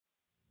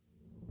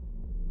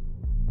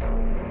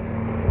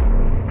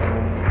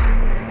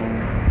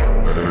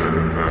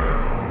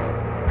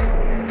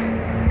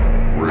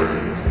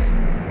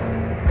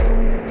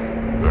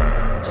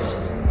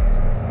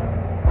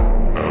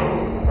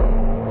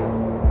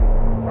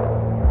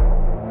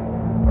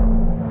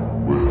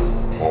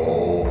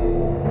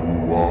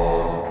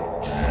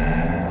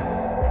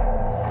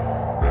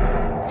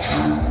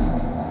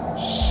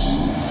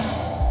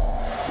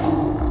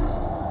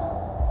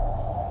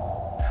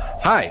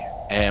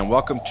and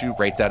welcome to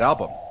Rate That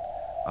Album,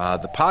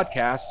 the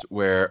podcast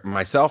where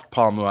myself,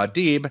 Paul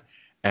Muad'Dib,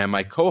 and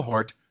my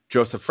cohort,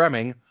 Joseph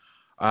Fremming,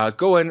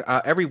 go in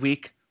every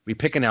week. We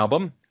pick an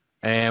album,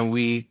 and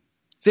we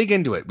dig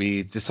into it.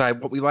 We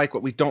decide what we like,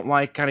 what we don't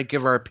like, kind of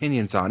give our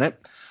opinions on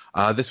it.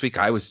 This week,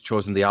 I was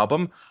chosen the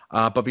album.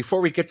 But before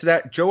we get to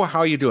that, Joe, how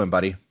are you doing,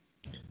 buddy?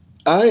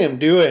 I am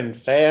doing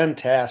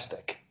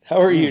fantastic.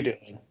 How are you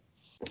doing?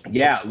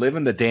 Yeah,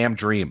 living the damn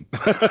dream.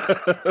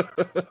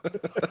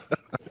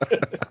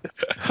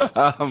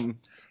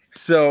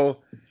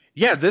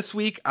 This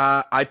week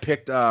I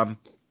picked a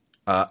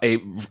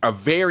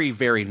very,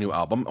 very new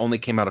album. Only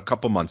came out a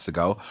couple months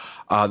ago.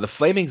 The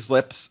Flaming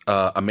Lips,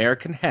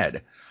 American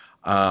Head.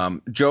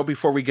 Joe,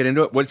 before we get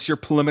into it, what's your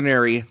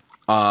preliminary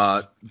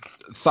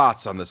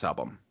thoughts on this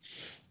album?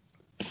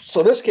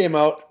 So this came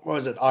out, what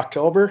was it,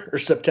 October or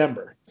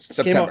September?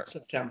 September. Came out in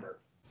September.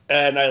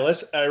 And I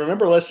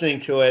remember listening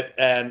to it,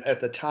 and at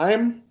the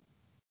time,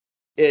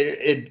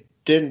 it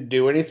didn't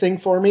do anything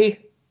for me.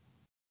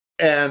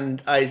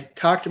 And I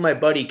talked to my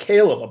buddy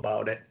Caleb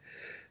about it,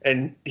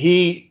 and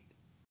he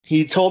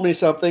told me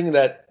something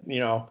that,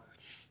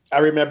 I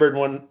remembered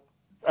when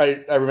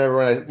I remember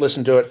when I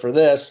listened to it for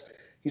this.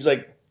 He's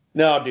like,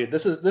 "No, dude,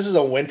 this is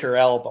a winter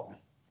album,"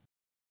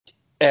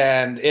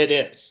 and it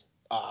is.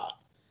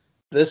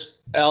 This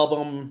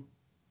album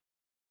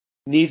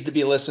needs to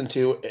be listened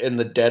to in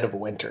the dead of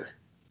winter,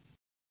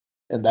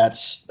 and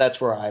that's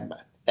where I'm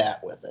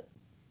at with it.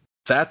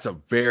 That's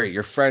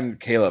your friend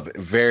Caleb,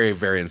 very,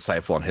 very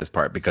insightful on his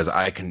part, because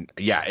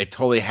it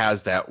totally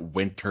has that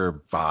winter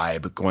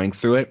vibe going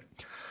through it.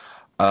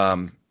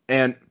 There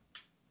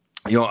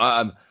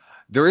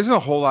isn't a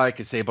whole lot I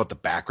can say about the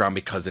background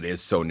because it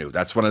is so new.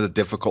 That's one of the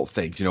difficult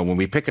things. When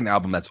we pick an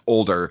album that's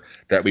older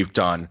that we've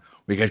done,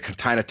 we can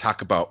kind of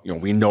talk about,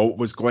 we know what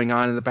was going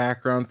on in the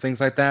background,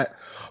 things like that.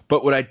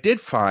 But what I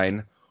did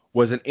find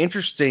was an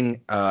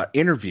interesting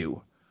interview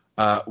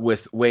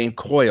with Wayne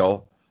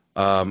Coyle,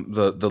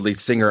 the lead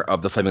singer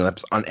of the Flaming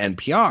Lips, on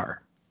NPR.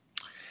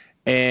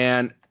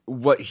 And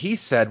what he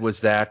said was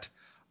that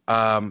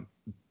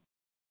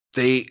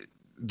they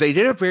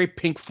did a very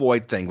Pink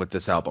Floyd thing with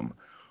this album,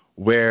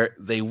 where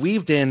they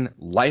weaved in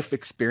life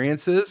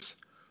experiences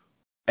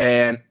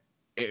and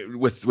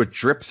with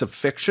drips of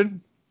fiction.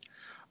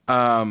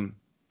 This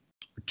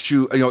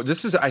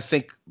is, I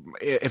think,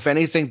 if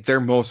anything, their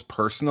most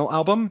personal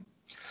album.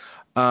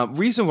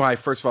 Reason why,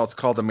 first of all, it's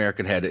called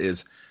American Head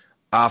is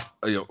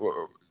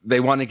they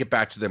want to get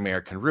back to their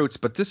American roots,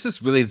 but this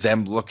is really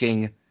them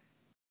looking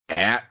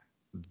at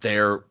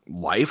their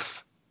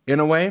life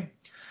in a way.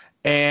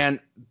 And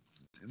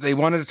they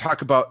wanted to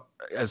talk about,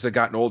 as they've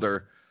gotten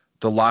older,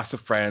 the loss of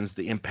friends,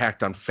 the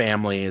impact on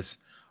families,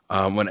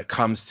 when it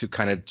comes to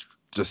kind of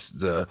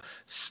just the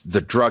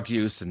drug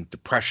use and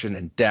depression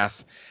and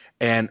death,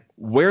 and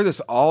where this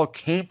all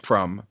came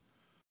from,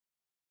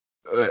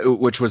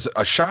 which was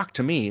a shock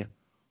to me,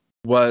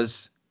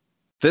 was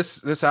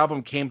this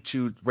album came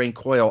to Wayne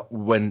Coyle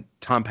when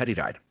Tom Petty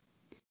died.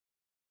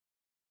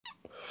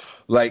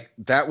 Like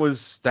that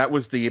was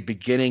the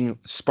beginning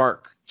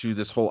spark to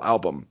this whole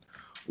album.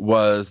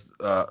 Was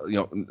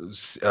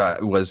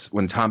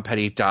when Tom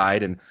Petty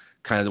died, and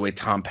kind of the way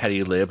Tom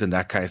Petty lived and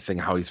that kind of thing,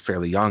 how he's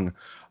fairly young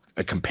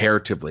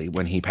comparatively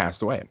when he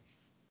passed away.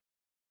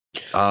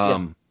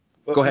 Go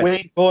ahead.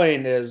 Wayne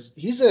Coyne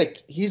he's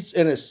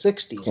in his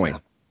 60s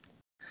now.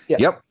 Yeah.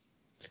 Yep.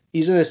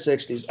 He's in his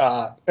 60s.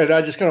 And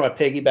I just kind of want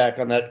to piggyback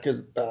on that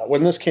because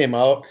when this came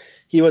out,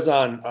 he was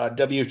on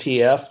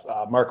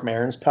WTF, Mark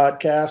Maron's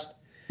podcast,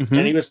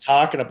 and he was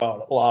talking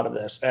about a lot of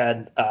this.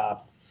 And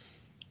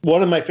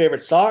one of my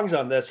favorite songs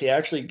on this, he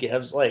actually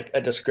gives like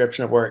a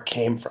description of where it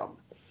came from.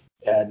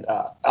 And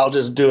I'll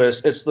just do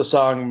it. It's the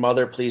song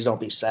 "Mother, Please Don't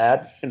Be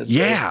Sad." And it's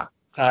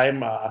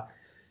time.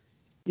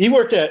 He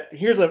worked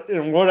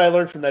and what I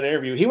learned from that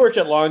interview, he worked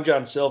at Long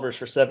John Silver's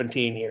for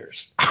 17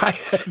 years. I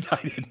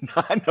did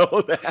not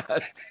know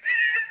that.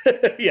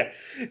 Yeah.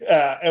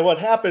 And what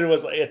happened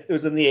was it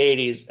was in the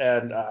 80s,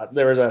 and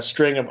there was a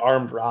string of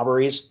armed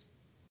robberies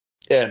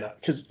in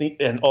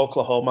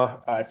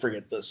Oklahoma. I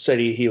forget the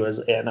city he was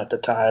in at the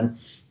time,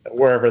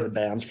 wherever the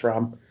band's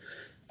from.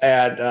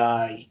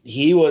 And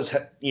he was,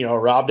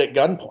 robbed at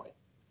gunpoint.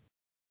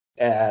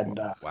 And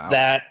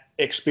that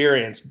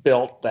experience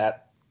built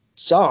that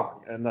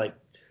song. And I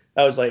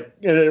was like,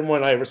 and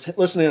when I was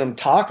listening to him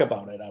talk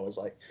about it, I was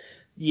like,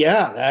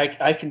 yeah,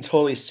 I can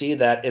totally see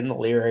that in the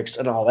lyrics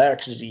and all that.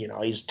 Because,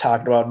 he's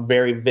talking about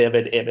very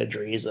vivid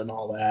imageries and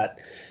all that.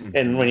 Mm-hmm.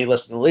 And when you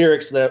listen to the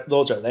lyrics,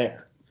 those are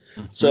there.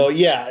 Mm-hmm. So,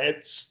 yeah,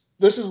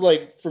 this is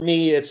like, for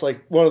me, it's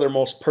like one of their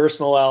most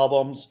personal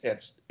albums.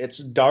 It's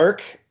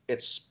dark.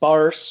 It's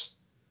sparse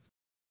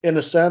in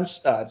a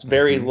sense. It's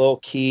very low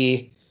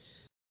key.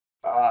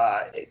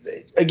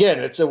 Again,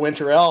 it's a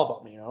winter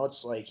album.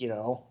 It's like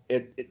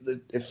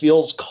it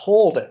feels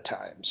cold at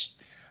times.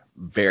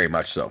 Very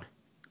much so.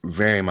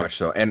 Very much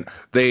so. And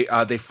they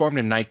formed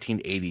in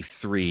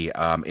 1983.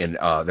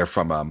 They're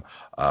from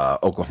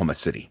Oklahoma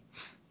City.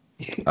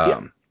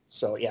 Yeah.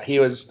 So yeah, he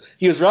was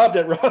robbed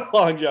at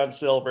Long John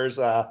Silver's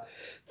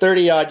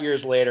 30 odd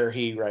years later,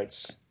 he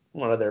writes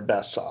one of their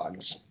best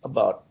songs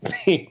about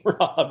being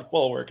robbed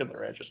while working the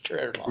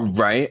register.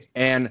 Right.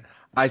 And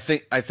I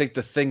think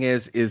the thing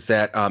is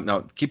that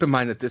now keep in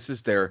mind that this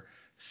is their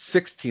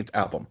 16th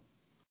album.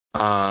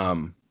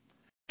 And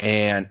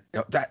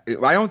that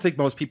I don't think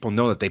most people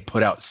know that they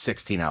put out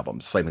 16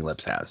 albums, Flaming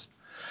Lips has.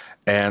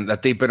 And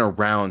that they've been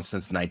around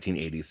since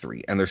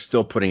 1983 and they're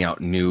still putting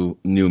out new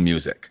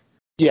music.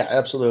 Yeah,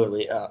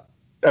 absolutely.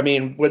 I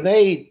mean, when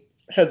they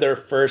had their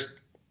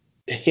first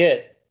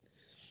hit,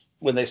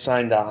 when they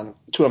signed on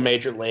to a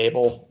major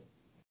label,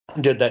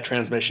 did that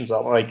Transmissions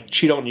album, like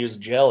She Don't Use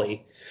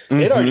Jelly,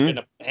 they'd already been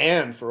a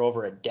band for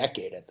over a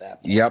decade at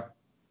that point.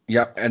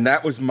 Yep. And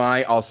that was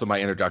my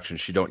introduction.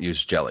 She Don't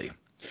Use Jelly.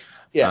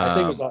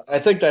 Yeah, I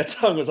think that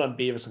song was on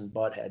Beavis and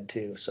Butthead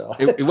too. So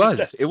it was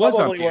on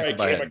Beavis and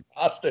Butthead.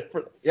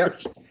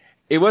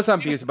 It was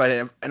on Beavis and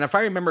Butthead, and if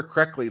I remember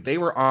correctly, they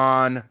were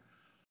on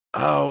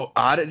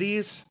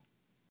Oddities,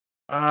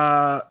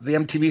 the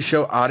MTV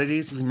show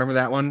Oddities. Remember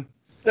that one?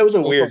 That was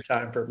a weird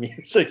time for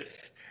music.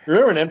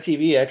 Remember when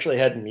MTV actually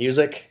had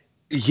music?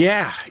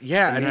 Yeah,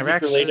 and I've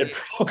actually related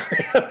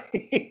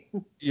programming.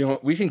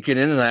 We can get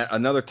into that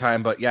another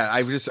time, but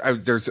yeah, there's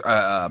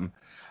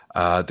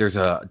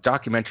a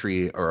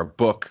documentary or a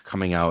book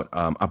coming out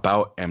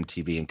about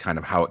MTV and kind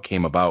of how it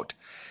came about,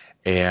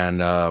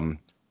 and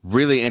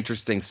really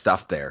interesting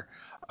stuff there.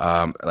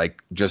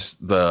 Like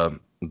just the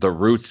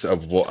roots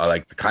of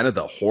like kind of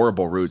the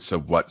horrible roots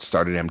of what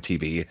started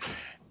MTV,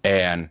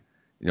 and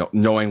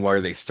knowing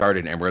where they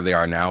started and where they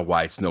are now,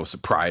 why it's no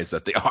surprise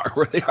that they are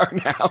where they are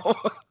now.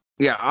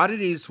 Yeah,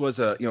 Oddities was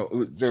a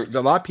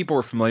lot of people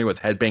were familiar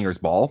with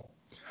Headbangers Ball.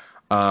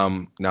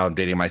 Now I'm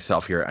dating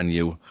myself here on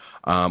you.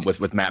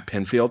 With Matt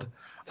Pinfield,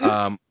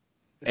 and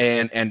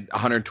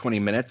 120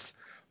 Minutes.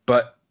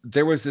 But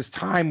there was this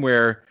time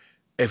where,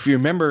 if you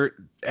remember,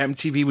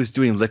 MTV was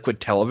doing Liquid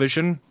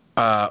Television,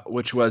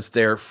 which was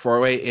their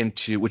foray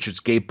into,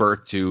 which gave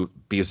birth to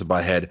Beavis and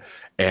Butthead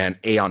and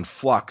Aeon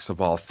Flux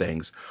of all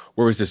things,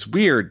 where it was this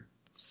weird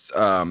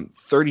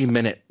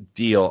 30-minute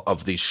deal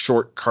of these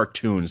short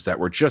cartoons that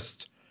were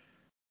just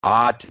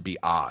odd to be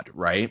odd,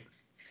 right?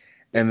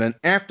 And then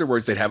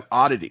afterwards, they'd have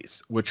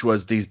Oddities, which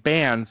was these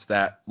bands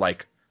that,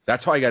 like,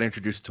 that's how I got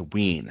introduced to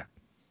Ween.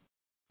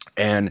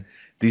 And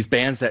these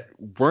bands that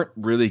weren't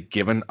really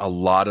given a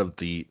lot of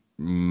the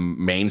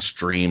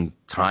mainstream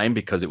time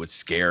because it would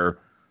scare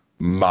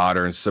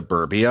modern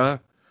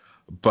suburbia.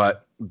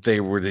 But they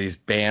were these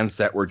bands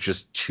that were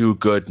just too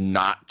good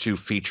not to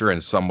feature in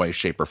some way,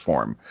 shape, or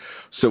form.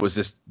 So it was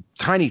this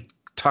tiny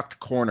tucked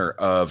corner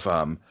of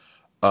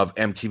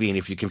MTV. And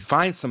if you can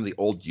find some of the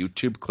old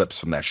YouTube clips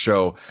from that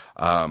show,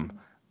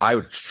 I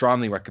would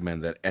strongly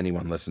recommend that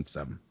anyone listen to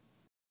them.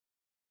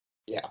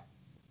 Yeah,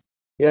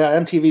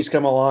 MTV's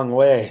come a long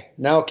way.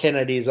 Now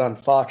Kennedy's on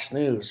Fox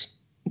News.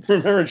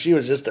 Remember, she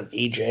was just a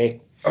VJ.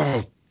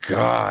 Oh,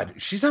 God.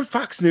 She's on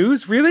Fox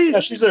News? Really?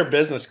 Yeah, she's their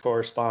business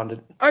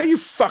correspondent. Are you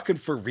fucking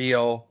for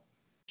real?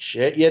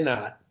 Shit, you're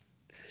not.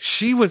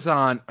 She was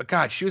on,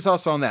 God, she was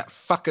also on that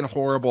fucking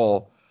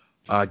horrible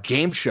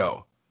game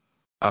show.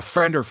 A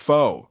Friend or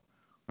Foe.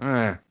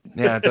 Yeah,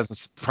 it doesn't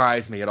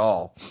surprise me at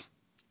all.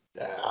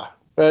 Yeah.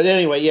 But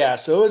anyway, yeah,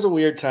 so it was a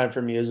weird time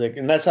for music.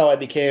 And that's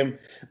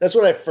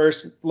what I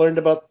first learned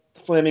about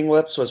Flaming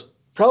Lips was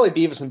probably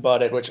Beavis and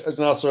Butthead, which is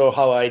also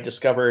how I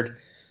discovered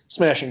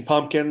Smashing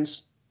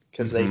Pumpkins,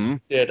 because they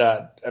did,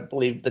 I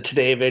believe, the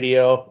Today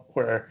video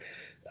where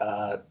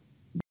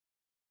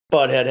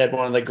Butthead had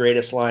one of the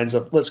greatest lines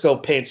of, "Let's go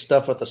paint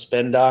stuff with the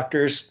Spin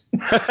Doctors."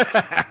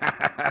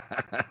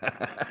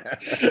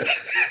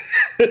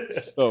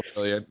 So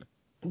brilliant.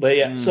 But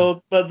yeah,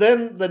 but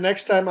then the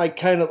next time I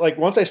kind of like,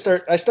 once I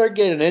start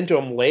getting into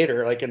them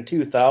later, like in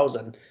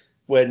 2000,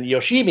 when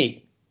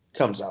Yoshimi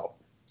comes out.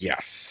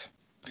 Yes.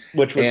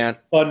 Which was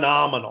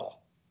phenomenal.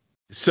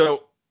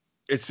 So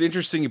it's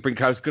interesting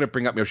I was going to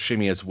bring up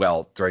Yoshimi as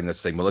well during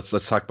this thing, but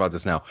let's talk about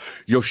this now.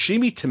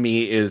 Yoshimi to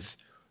me is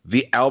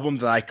the album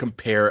that I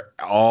compare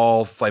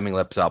all Flaming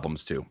Lips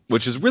albums to,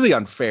 which is really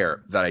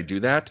unfair that I do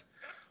that,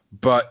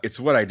 but it's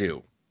what I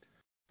do.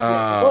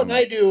 What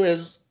I do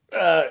is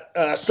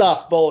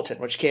Soft Bulletin,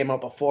 which came out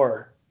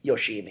before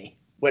Yoshimi,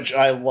 which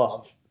I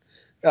love.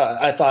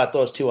 I thought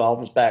those two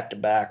albums back to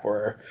back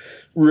were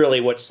really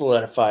what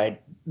solidified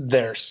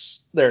their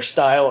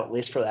style, at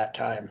least for that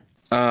time.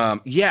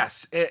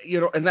 Yes,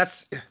 and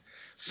that's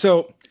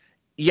so.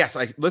 Yes,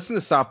 I listened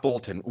to Soft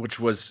Bulletin, which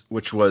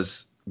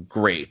was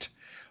great,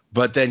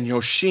 but then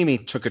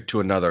Yoshimi took it to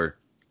another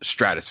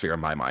stratosphere in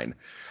my mind.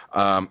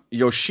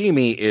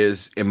 Yoshimi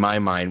is, in my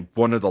mind,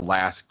 one of the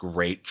last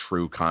great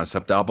true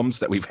concept albums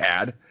that we've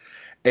had,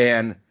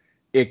 and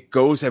it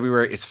goes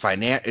everywhere. It's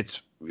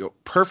it's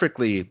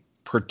perfectly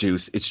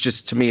produced. It's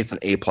just, to me, it's an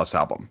A+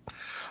 album.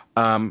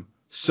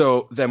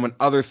 So then when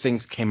other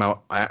things came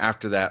out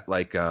after that,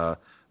 like what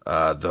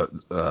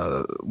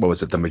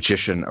was it, The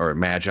Magician or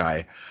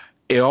Magi,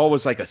 it all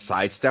was like a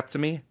sidestep to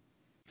me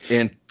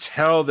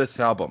until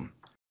this album.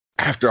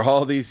 After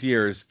all these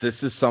years,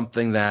 this is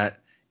something that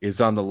is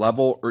on the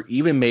level, or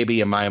even maybe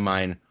in my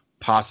mind,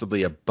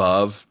 possibly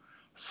above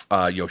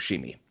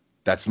Yoshimi.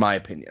 That's my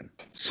opinion.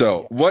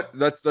 So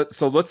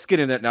let's get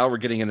into it now. We're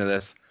getting into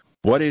this.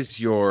 What did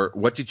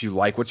you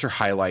like? What's your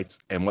highlights,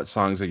 and what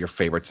songs are your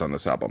favorites on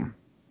this album?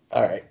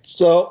 All right.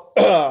 So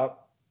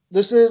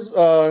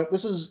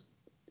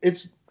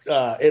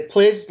it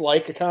plays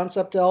like a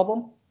concept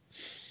album,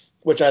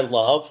 which I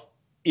love,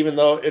 even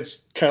though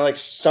it's kind of like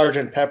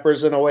Sgt.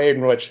 Pepper's in a way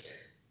in which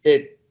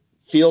it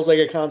feels like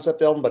a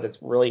concept album, but it's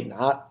really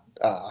not.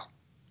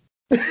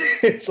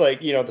 It's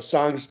like, the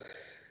songs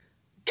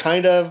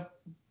kind of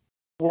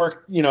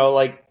work,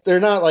 like they're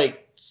not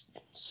like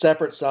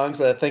separate songs,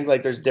 but I think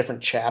like there's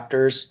different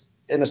chapters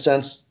in a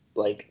sense.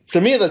 Like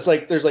to me, that's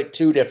like there's like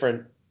two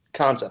different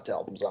concept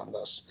albums on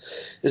this.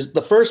 Is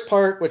the first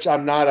part, which I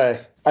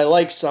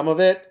like some of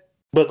it,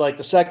 but like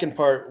the second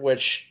part,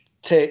 which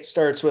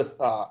starts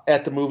with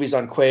At the Movies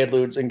on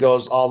Quaaludes and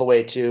goes all the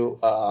way to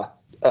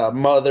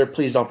Mother,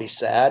 Please Don't Be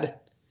Sad.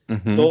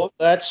 Mm-hmm. Though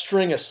that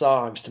string of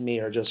songs to me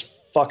are just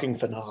fucking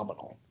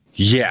phenomenal.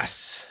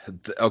 Yes.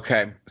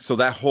 Okay. So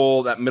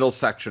that middle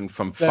section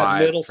from that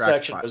middle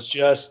section was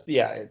just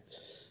yep.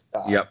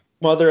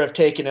 Mother, I've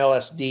taken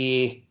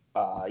LSD.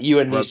 You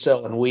and me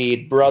selling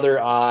weed.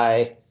 Brother,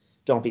 I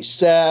don't be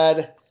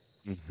sad.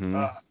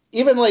 Mm-hmm.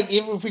 Even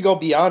if we go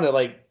beyond it,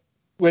 like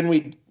when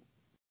we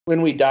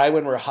die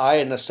when we're high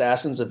and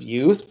Assassins of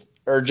Youth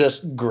are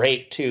just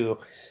great too.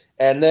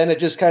 And then it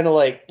just kind of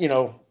like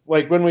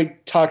when we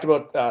talked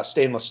about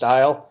Stainless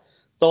Style,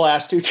 the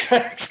last two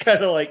tracks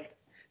kind of like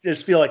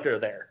just feel like they're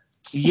there.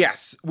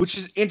 Yes, which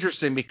is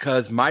interesting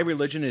because My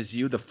Religion Is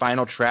You, the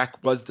final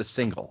track, was the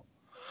single.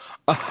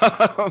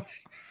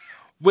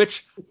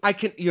 Which I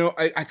can,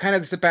 I kind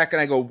of sit back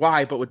and I go,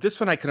 why? But with this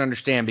one, I can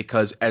understand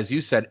because, as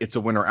you said, it's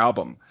a winter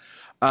album.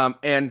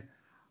 And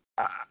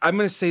I'm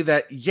going to say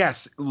that,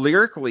 yes,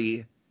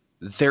 lyrically,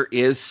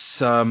 there's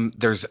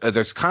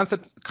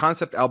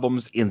concept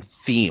albums in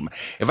theme.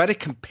 If I had to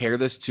compare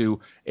this to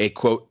a,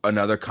 quote,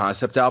 another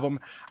concept album,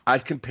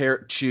 I'd compare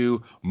it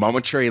to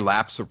Momentary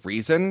Lapse of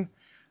Reason,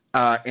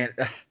 and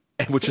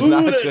which is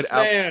not a good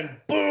album.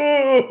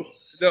 Boo!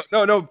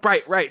 No,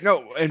 right.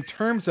 No, in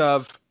terms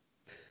of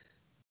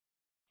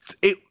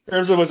it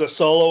was a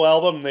solo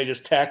album, and they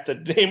just tacked the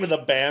name of the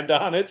band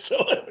on it so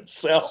it would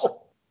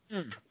sell.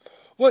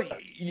 Well,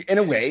 in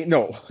a way,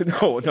 no. In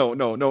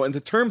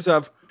the terms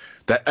of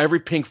that, every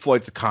Pink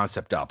Floyd's a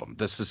concept album.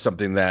 This is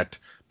something that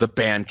the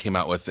band came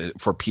out with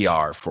for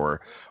PR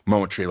for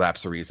Momentary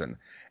Lapse of Reason.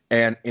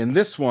 And in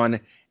this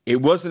one,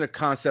 it wasn't a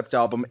concept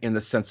album in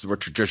the sense of a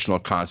traditional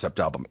concept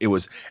album. It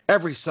was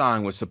every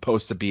song was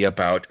supposed to be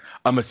about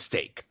a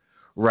mistake,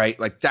 right?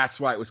 Like that's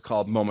why it was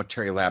called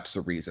Momentary Lapse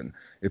of Reason.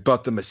 It's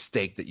about the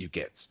mistake that you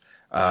get.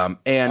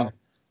 The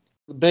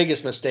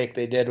biggest mistake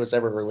they did was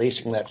ever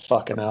releasing that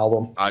fucking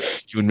album.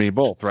 You and me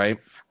both, right?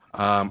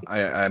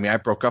 I mean, I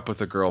broke up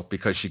with a girl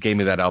because she gave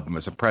me that album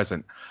as a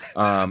present.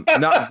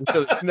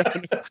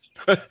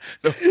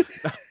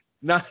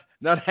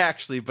 Not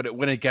actually, but it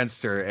went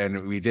against her,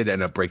 and we did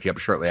end up breaking up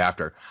shortly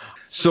after.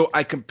 So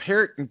I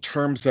compare it in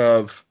terms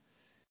of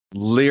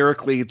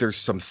lyrically, there's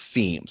some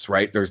themes,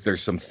 right?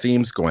 There's some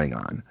themes going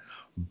on,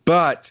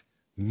 but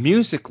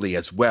musically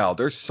as well,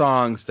 there's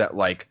songs that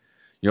like,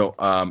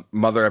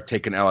 Mother, I've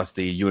taken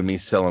LSD, You and Me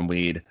selling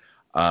weed,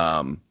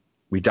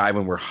 We Die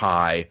When We're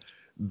High.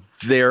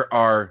 There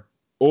are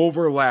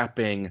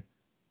overlapping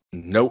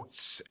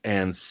notes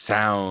and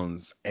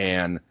sounds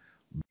and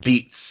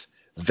beats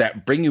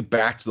that bring you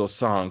back to those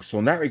songs. So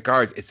in that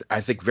regards, it's,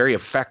 I think, very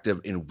effective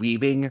in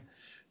weaving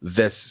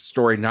this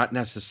story, not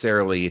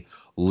necessarily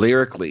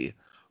lyrically,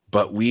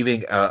 but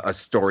weaving a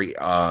story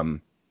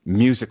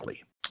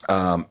musically.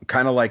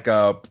 Kind of like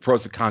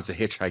pros and cons of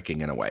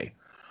hitchhiking in a way,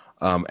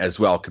 as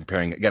well.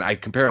 I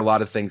compare a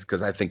lot of things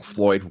because I think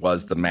Floyd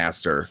was the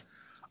master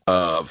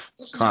of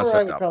this concept. Is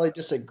where I would probably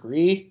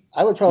disagree.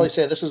 I would probably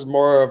say this is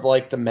more of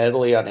like the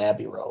medley on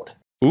Abbey Road.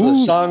 Ooh. The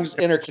songs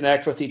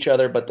interconnect with each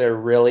other, but they're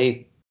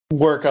really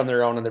work on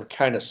their own and they're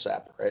kind of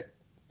separate.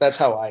 That's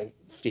how I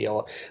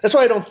feel. That's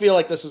why I don't feel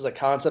like this is a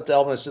concept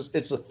album.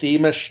 It's a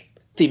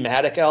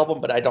thematic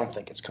album, but I don't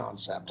think it's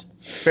concept.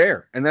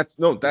 Fair. And that's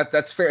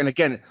fair. And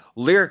again,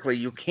 lyrically,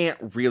 you can't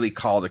really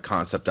call it a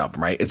concept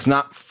album, right? It's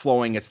not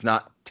flowing. It's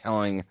not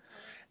telling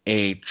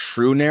a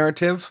true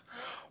narrative,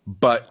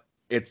 but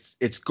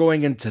it's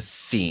going into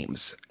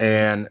themes.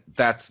 And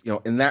that's,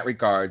 in that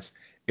regards,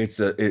 it's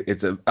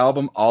an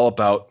album all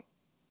about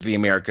the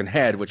American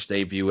head, which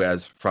they view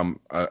as from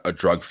a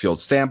drug-fueled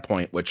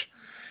standpoint, which,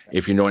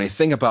 if you know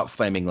anything about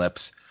Flaming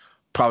Lips,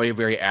 probably a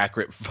very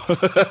accurate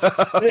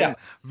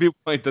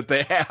viewpoint that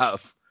they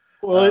have.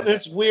 Well,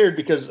 it's weird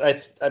because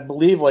I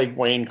believe like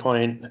Wayne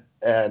Coyne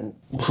and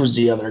who's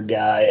the other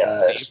guy,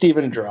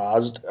 Stephen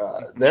Drozd,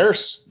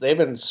 they've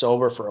been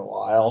sober for a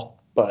while,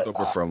 but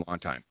sober for a long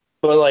time.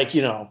 But like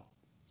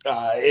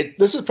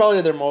this is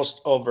probably their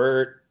most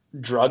overt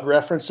drug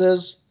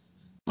references,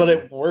 but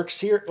it works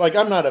here. Like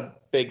I'm not a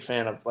big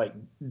fan of like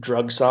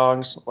drug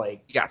songs,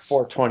 like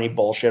 420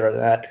 bullshit or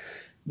that,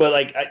 but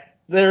like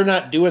they're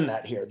not doing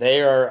that here.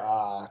 They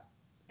are.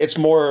 It's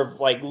more of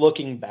like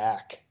looking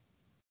back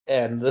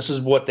and this is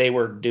what they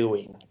were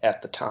doing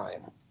at the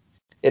time.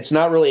 It's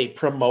not really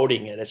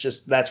promoting it. It's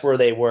just that's where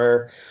they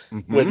were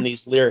when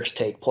these lyrics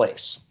take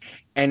place.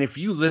 And if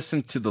you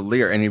listen to the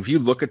lyric, and if you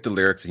look at the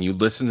lyrics and you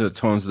listen to the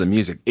tones of the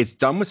music, it's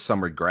done with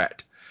some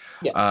regret.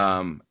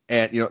 Yeah.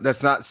 And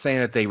that's not saying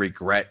that they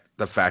regret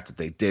the fact that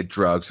they did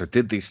drugs or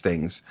did these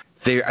things.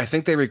 I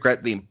think they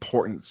regret the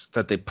importance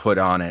that they put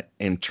on it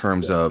in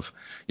terms of,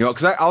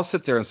 because I'll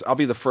sit there and I'll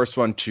be the first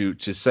one to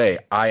say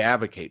I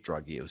advocate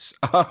drug use.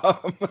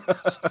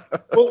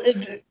 Well,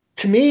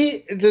 to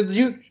me,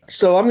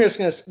 so I'm just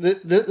going to,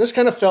 this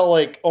kind of felt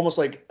like almost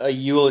like a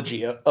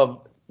eulogy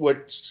of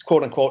what's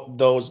quote unquote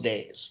those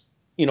days.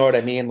 You know what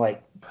I mean?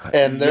 Like,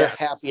 and they're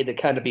happy to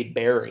kind of be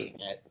burying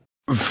it.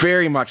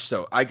 Very much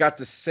so. I got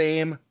the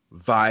same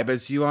vibe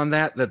as you on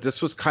that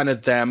this was kind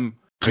of them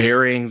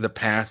burying the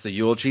past, the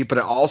eulogy, but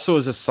it also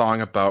is a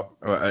song about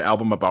an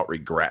album about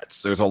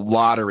regrets. There's a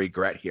lot of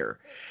regret here.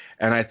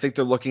 And I think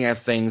they're looking at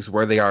things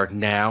where they are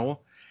now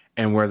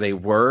and where they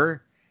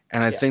were.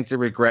 And I think they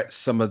regret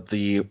some of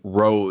the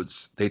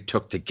roads they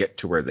took to get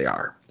to where they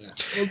are. Yeah.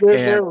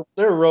 Well,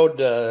 their road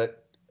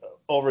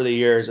over the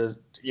years is,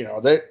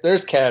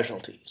 there's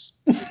casualties.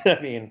 I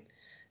mean,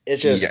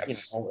 it's just,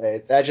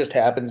 that just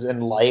happens in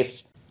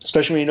life,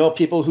 especially when you know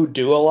people who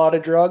do a lot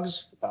of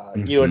drugs.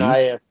 You and I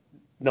have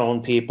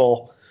known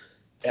people,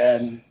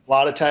 and a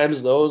lot of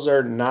times those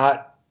are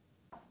not,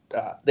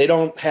 they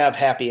don't have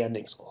happy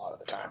endings a lot of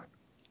the time.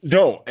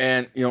 No,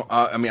 and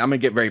I'm gonna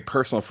get very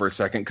personal for a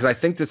second because I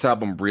think this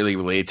album really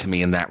related to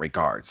me in that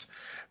regards,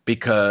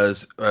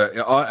 because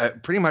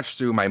pretty much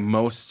through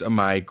most of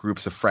my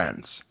groups of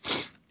friends,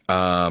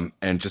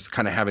 and just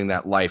kind of having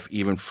that life,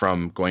 even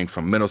from going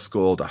from middle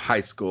school to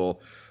high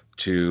school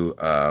to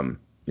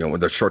with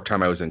the short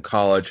time I was in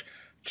college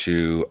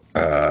to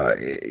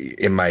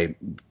in my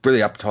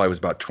really up until I was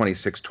about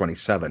 26,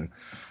 27,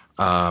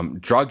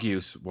 drug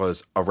use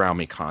was around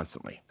me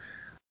constantly.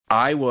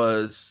 I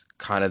was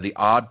kind of the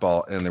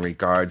oddball in the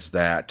regards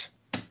that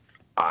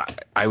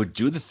I would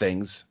do the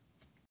things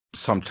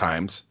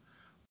sometimes,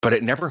 but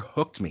it never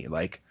hooked me.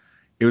 Like,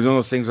 it was one of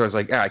those things where I was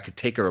like, yeah, I could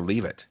take it or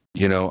leave it.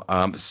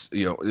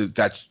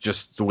 That's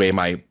just the way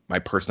my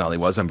personality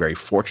was. I'm very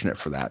fortunate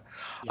for that.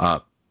 Yeah.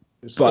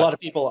 But a lot of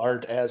people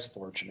aren't as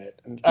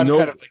fortunate, and I'm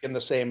kind of like in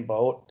the same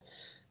boat.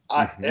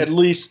 At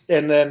least,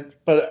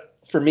 but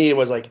for me, it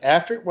was like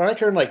when I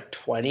turned like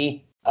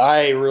 20.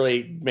 I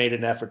really made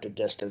an effort to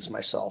distance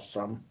myself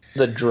from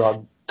the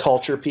drug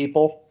culture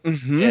people.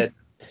 It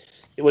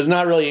was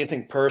not really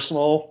anything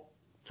personal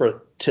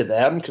to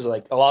them, because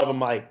like a lot of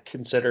them I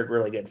considered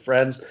really good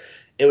friends.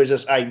 It was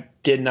just I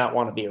did not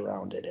want to be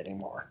around it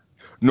anymore.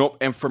 Nope.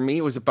 And for me,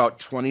 it was about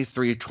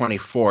 23,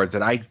 24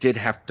 that I did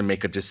have to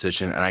make a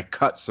decision, and I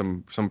cut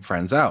some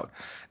friends out.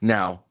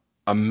 Now,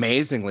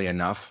 amazingly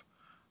enough,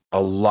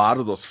 a lot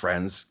of those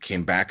friends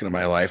came back into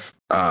my life,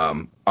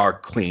 are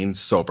clean,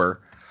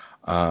 sober,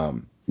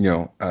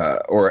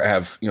 or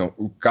have,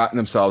 gotten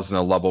themselves in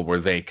a level where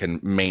they can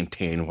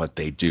maintain what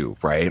they do.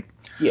 Right.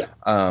 Yeah.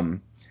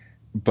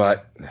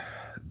 But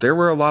there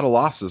were a lot of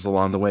losses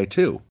along the way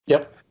too.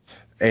 Yep.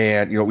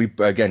 And, you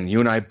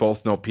and I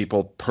both know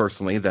people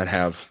personally that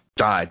have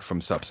died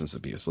from substance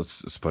abuse.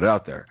 Let's put it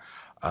out there.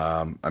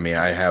 I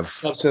have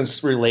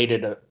substance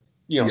related,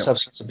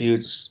 substance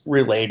abuse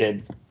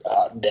related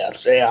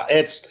deaths. Yeah,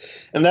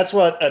 and that's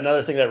what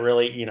another thing that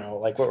really,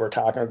 like what we're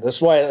talking about.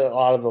 That's why a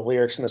lot of the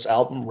lyrics in this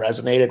album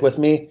resonated with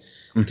me,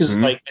 because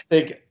like I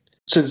think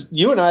since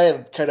you and I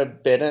have kind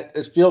of been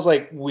it feels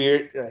like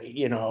weird.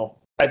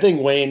 I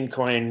think Wayne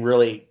Coyne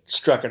really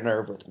struck a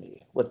nerve with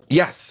me with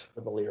the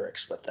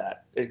lyrics with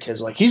that,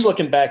 because like he's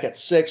looking back at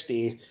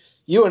 60.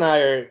 You and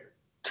I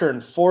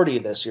turned 40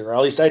 this year, or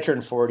at least I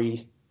turned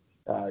 40.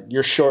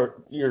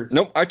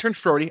 Nope, I turned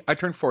 40.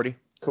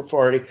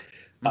 40.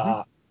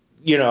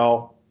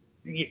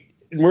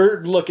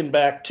 We're looking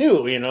back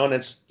too, and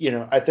it's,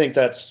 I think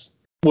that's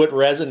what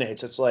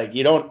resonates. It's like,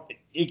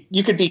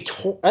 you could be,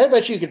 I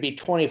bet you could be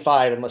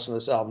 25 and listen to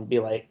this album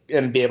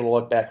and be able to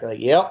look back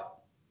like, yep.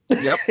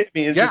 I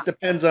mean, it just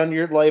depends on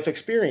your life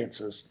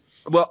experiences.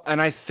 Well,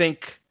 and I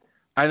think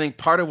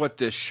part of what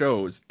this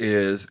shows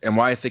is, and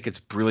why I think it's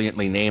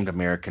brilliantly named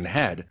American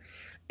Head,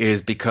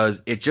 is because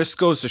it just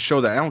goes to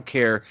show that I don't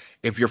care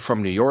if you're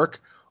from New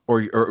York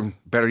or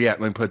better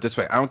yet, let me put it this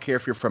way. I don't care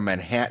if you're from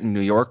Manhattan,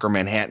 New York, or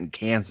Manhattan,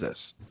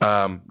 Kansas.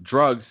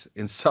 Drugs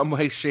in some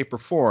way, shape, or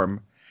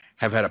form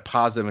have had a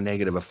positive and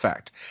negative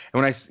effect.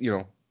 And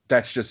when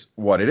that's just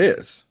what it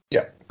is.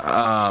 Yeah.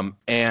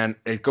 And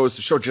it goes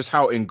to show just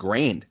how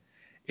ingrained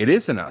it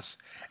is in us.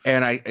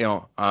 And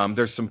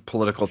there's some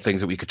political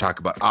things that we could talk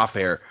about off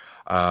air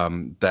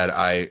that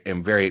I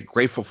am very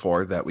grateful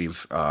for, that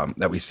we've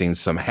seen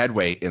some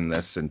headway in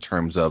this in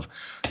terms of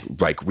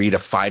like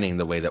redefining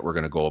the way that we're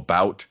going to go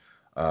about.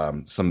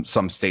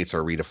 Some states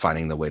are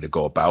redefining the way to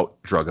go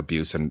about drug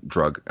abuse and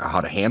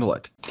how to handle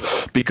it,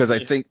 because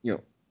I think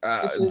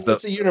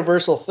it's a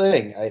universal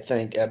thing. I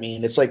think. I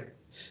mean, it's like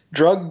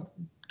drug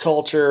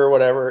culture or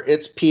whatever.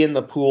 It's pee in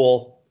the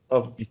pool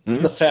of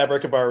the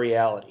fabric of our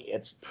reality.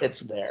 It's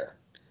there.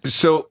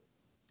 So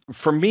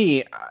for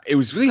me, it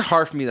was really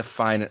hard for me to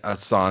find a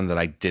song that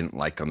I didn't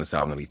like on this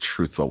album, to be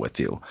truthful with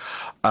you.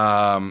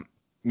 I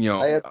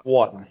had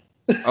one.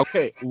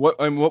 Okay,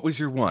 what was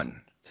your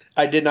one?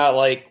 I did not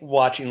like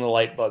watching the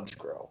light bugs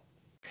grow.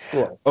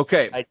 Cool.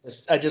 Okay.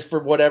 I just for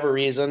whatever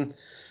reason,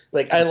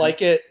 like I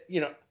like it,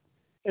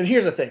 and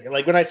here's the thing,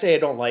 like when I say I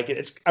don't like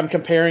it, I'm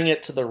comparing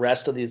it to the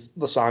rest of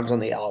the songs on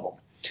the album.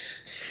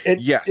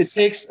 It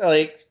takes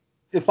like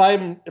if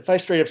I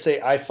straight up say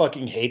I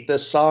fucking hate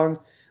this song,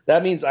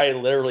 that means I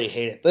literally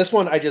hate it. This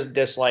one I just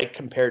dislike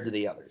compared to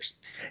the others.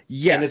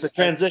 Yes. And it's a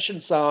transition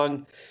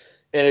song,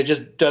 and it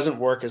just doesn't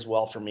work as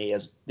well for me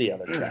as the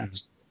other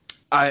tracks.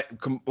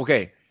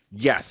 Okay.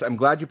 Yes, I'm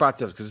glad you brought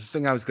this, because this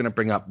thing I was going to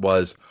bring up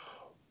was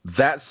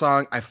that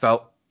song I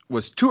felt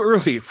was too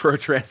early for a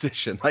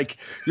transition. Like,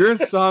 you're in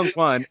song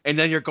one, and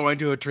then you're going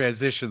to a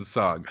transition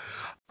song.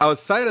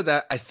 Outside of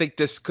that, I think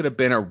this could have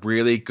been a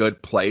really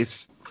good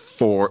place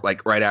for,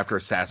 like, right after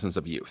Assassins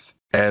of Youth,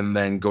 and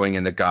then going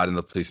into God and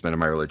the Policeman and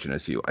My Religion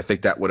Is You. I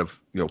think that would have,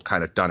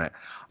 kind of done it.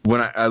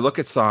 When I look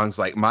at songs,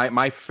 like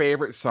my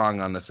favorite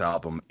song on this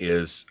album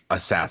is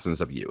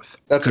Assassins of Youth.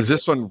 Because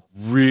this one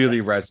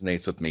really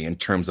resonates with me in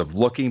terms of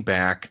looking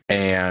back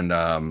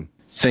and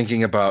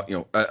thinking about,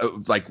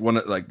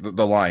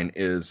 the line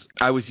is,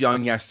 I was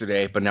young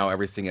yesterday, but now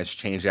everything has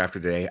changed after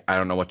today. I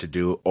don't know what to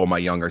do. Oh, my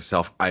younger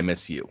self, I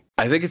miss you.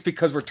 I think it's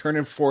because we're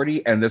turning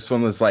 40, and this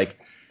one was like,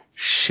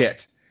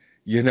 shit.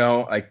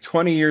 Like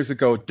 20 years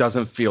ago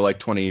doesn't feel like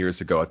 20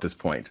 years ago at this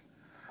point.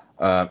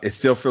 It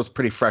still feels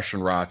pretty fresh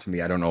and raw to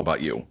me. I don't know about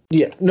you.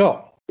 Yeah,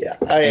 no. Yeah,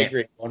 I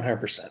agree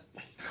 100%.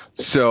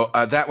 So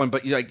that one,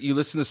 but you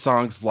listen to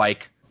songs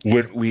like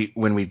When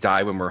We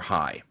Die When We're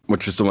High,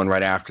 which is the one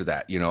right after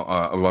that,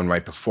 one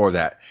right before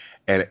that.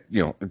 And,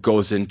 it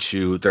goes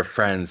into their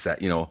friends that,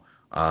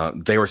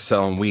 they were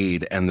selling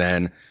weed, and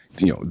then,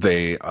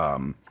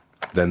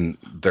 then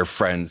their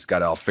friends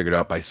got it all figured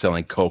out by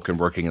selling coke and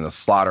working in the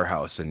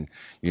slaughterhouse, and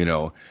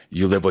you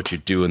live what you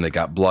do, and they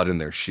got blood in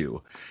their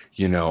shoe.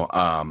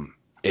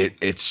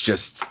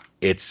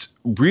 It's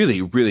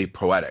really, really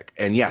poetic.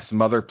 And yes,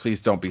 Mother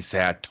Please Don't Be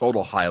Sad,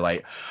 total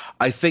highlight.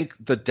 I think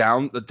the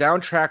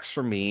down tracks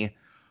for me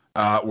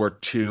were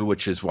two,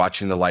 which is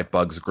Watching the Light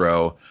Bugs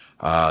Grow,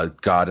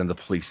 God and the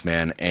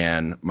Policeman,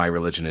 and My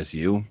Religion Is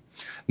You.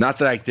 Not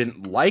that I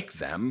didn't like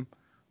them,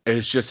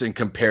 it's just in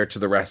compared to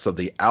the rest of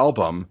the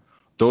album,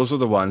 those are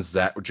the ones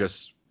that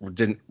just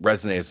didn't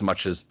resonate as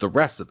much as the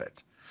rest of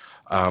it.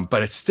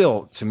 But it's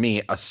still, to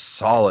me, a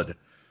solid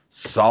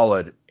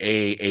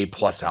A+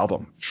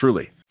 album,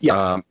 truly.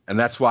 Yeah. And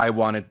that's why I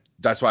wanted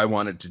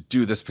to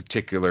do this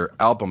particular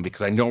album,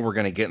 because I know we're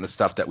going to get into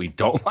stuff that we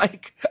don't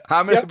like.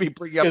 I'm going to be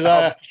bringing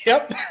up.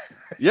 Yep.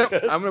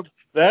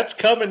 That's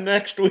coming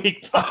next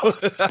week.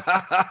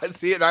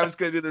 See, and I was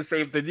going to do the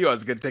same thing you. I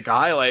was going to take a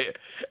highlight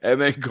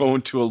and then go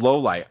into a low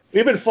light.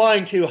 We've been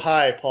flying too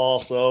high, Paul.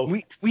 So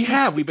we've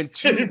been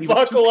too.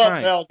 Buckle up,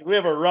 pal. We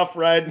have a rough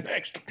ride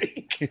next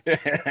week.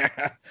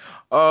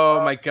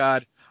 Oh my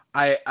God.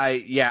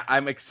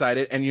 I'm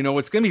excited. And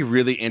what's going to be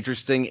really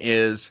interesting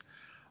is,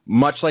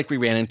 much like we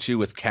ran into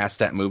with Cast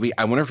That Movie,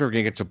 I wonder if we're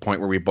going to get to a point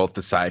where we both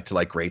decide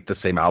to rate the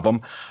same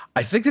album.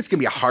 I think it's going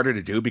to be harder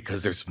to do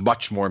because there's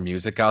much more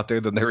music out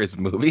there than there is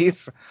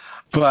movies.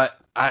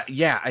 But I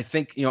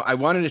think, I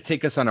wanted to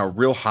take us on a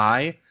real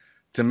high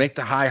to make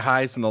the high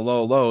highs and the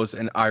low lows.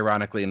 And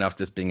ironically enough,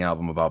 this being an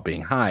album about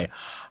being high.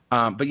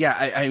 But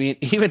yeah, I mean,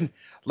 even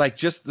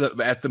just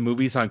at the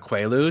movies on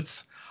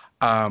Quaaludes,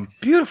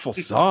 beautiful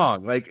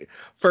song,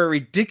 for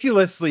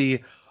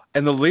ridiculously,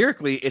 and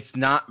lyrically, it's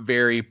not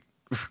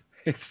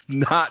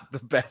the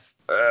best.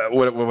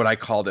 What would I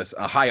call this?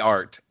 A high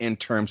art in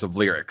terms of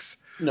lyrics.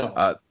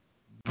 No.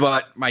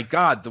 But my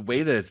God, the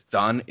way that it's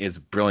done is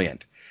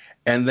brilliant.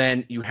 And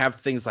then you have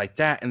things like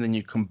that, and then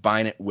you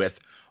combine it with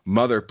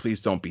Mother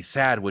Please Don't Be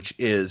Sad, which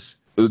is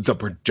the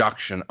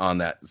production on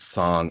that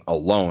song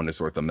alone is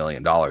worth $1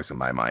 million in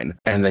my mind.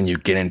 And then you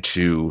get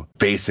into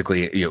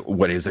basically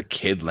what is a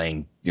kid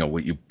laying,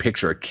 what you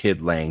picture a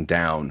kid laying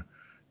down,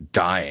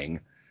 dying.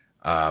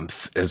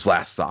 His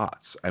last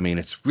thoughts. I mean,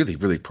 it's really,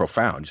 really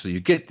profound. So you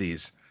get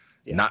these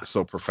not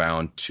so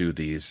profound to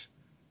these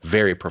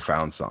very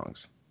profound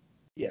songs.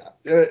 Yeah,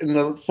 and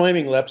the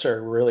Flaming Lips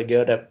are really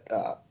good at,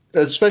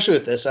 especially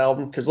with this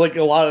album, because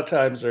a lot of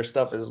times their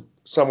stuff is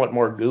somewhat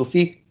more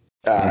goofy.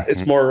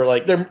 It's more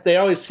they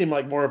always seem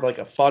like more of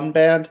a fun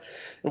band.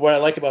 And what I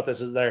like about this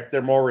is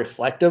they're more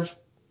reflective.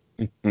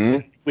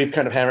 Mm-hmm. We've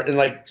kind of hammered,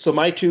 and so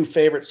my two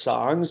favorite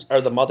songs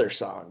are the Mother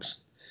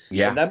songs.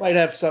 Yeah. And that might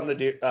have something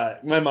to do.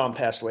 My mom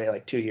passed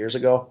away 2 years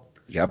ago.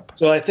 Yep.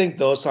 So I think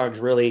those songs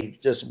really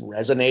just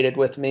resonated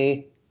with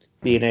me,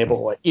 being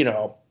able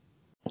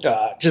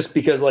just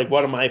because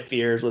one of my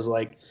fears was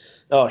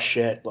oh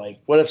shit,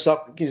 what if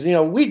something, because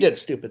we did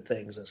stupid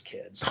things as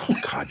kids. Oh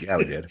God, yeah,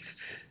 we did.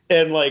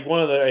 And one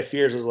of my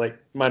fears was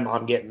my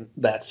mom getting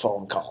that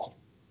phone call.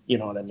 You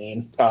know what I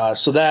mean?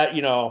 So that,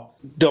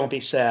 Don't Be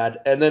Sad.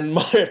 And then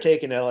Mother Have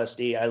Taken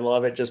LSD. I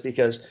love it just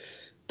because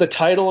the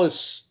title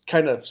is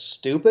kind of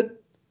stupid.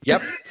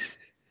 Yep.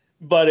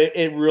 but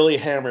it really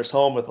hammers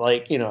home with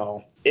like, you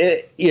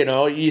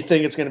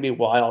think it's going to be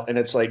wild, and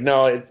it's like,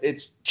 no,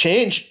 it's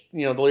changed.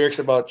 The lyrics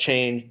about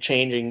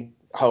changing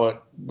how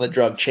the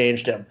drug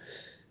changed him,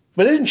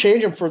 but it didn't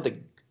change him for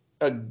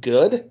a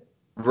good.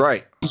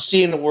 Right. He's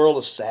seeing a world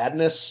of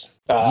sadness.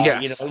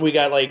 Yes. We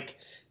got like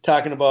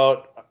talking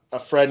about a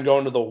friend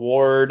going to the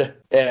ward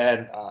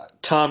and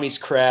Tommy's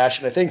crash,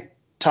 and I think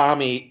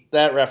Tommy,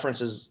 that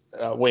references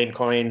Wayne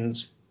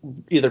Coyne's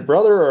either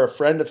brother or a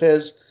friend of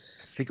his.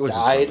 I think it was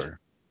died.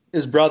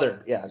 His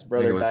brother. Yeah, his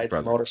brother died in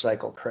a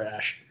motorcycle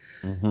crash.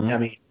 Mm-hmm. I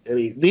mean,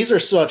 these are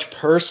such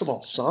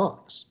personal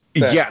songs.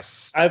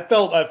 Yes. I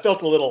felt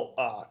a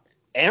little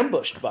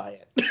ambushed by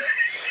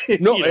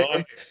it. No,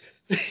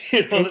 this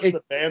is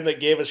the band that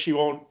gave us She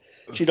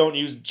Don't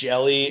Use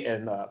Jelly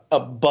and a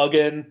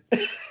Buggin'.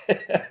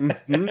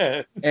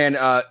 Mm-hmm. And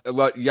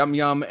Yum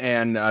Yum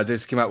and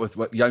this came out with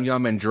Yum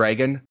Yum and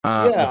Dragon,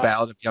 the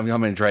Ballad of Yum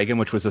Yum and Dragon,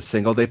 which was a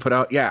single they put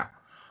out. Yeah.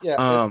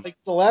 Yeah, like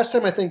the last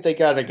time I think they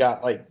got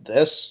like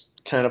this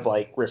kind of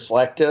like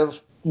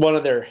reflective, one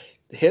of their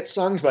hit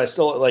songs, but I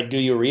still like Do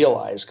You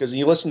Realize? Because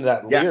you listen to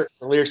that the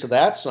lyrics of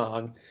that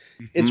song,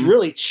 it's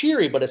really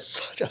cheery, but it's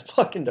such a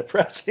fucking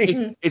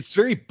depressing. It's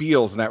very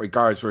Beatles in that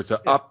regards, where it's an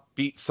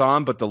upbeat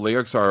song, but the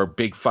lyrics are a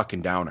big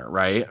fucking downer,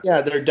 right?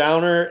 Yeah, they're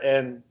downer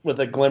and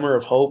with a glimmer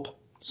of hope.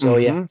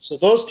 So so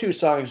those two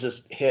songs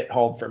just hit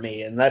home for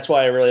me, and that's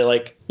why I really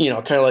like,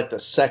 kind of like the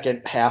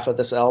second half of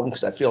this album,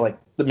 because I feel like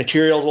the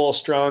material's a little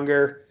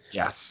stronger.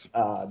 Yes.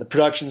 The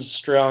production's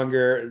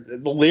stronger.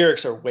 The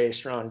lyrics are way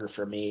stronger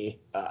for me.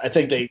 I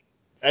think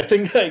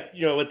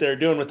what they're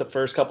doing with the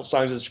first couple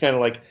songs is kind of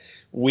like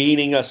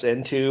weaning us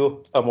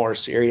into a more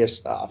serious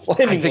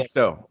Flaming I think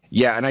so.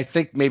 Yeah, and I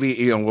think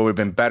maybe what would have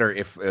been better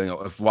if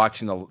if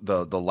watching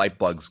the Light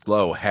Bugs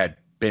Glow had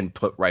been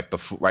put right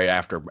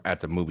after at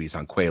the movies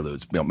on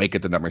Quaaludes, make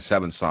it the number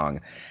 7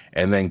 song,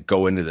 and then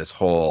go into this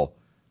whole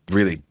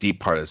really deep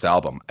part of this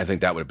album. I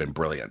think that would have been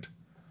brilliant.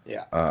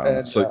 Yeah.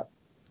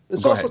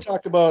 This also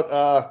talked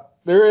about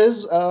there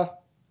is a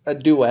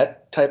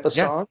duet type of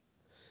song,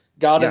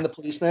 God and the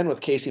Policeman with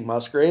Casey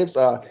Musgraves.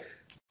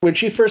 When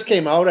she first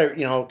came out,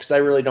 because I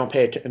really don't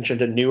pay attention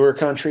to newer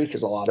country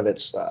because a lot of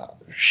it's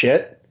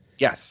shit.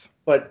 Yes.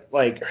 But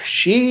like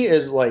she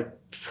is like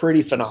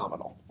pretty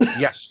phenomenal.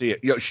 Yes,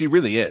 she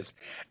really is.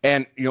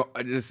 And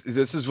this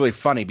is really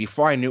funny.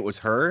 Before I knew it was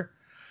her,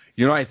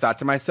 I thought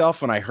to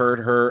myself when I heard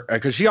her,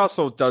 because she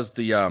also does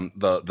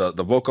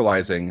the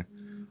vocalizing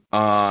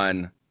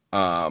on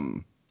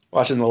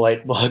Watching the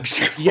Light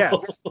Bugs.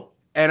 Yes.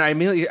 And I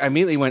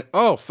immediately went,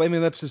 oh,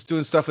 Flaming Lips is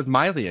doing stuff with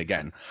Miley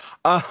again.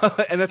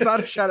 And that's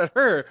not a shot at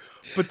her,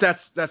 but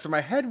that's where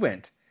my head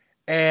went.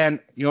 And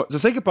to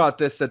think about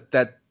this,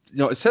 that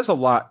it says a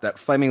lot that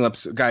Flaming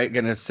Lips, guy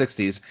in his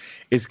 60s,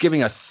 is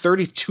giving a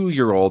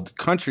 32-year-old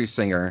country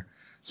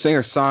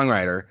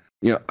singer-songwriter.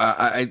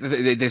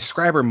 They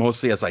describe her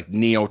mostly as like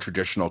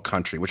neo-traditional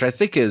country, which I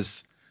think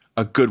is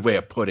a good way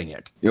of putting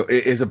it. It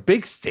is a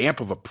big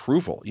stamp of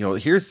approval.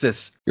 Here's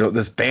this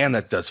this band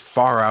that does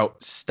far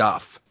out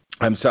stuff.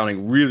 I'm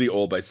sounding really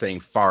old by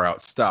saying far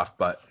out stuff,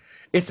 but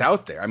it's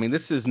out there. I mean,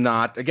 this is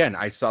not, again,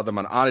 I saw them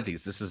on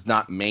Oddities. This is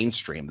not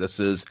mainstream.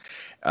 This is,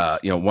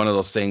 one of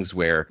those things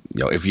where,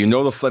 if you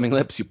know the Flaming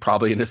Lips, you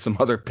probably into some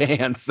other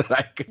bands that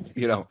I could,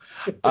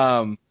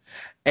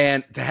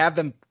 and to have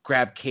them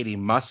grab Casey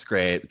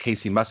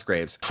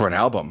Musgraves for an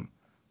album,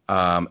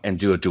 and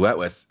do a duet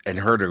with, and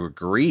her to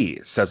agree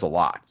says a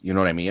lot. You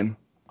know what I mean?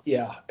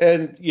 Yeah.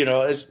 And,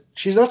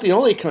 she's not the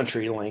only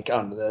country link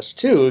onto this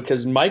too,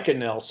 because Micah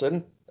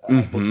Nelson,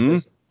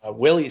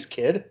 Willie's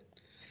kid.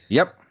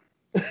 Yep.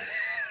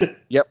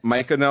 Yep,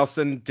 Micah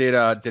Nelson did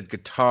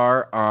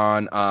guitar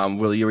on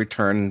 "Will You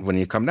Return When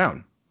You Come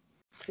Down,"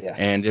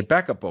 and did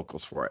backup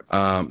vocals for it.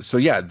 So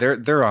yeah,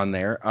 they're on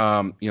there.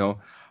 I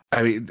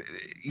mean,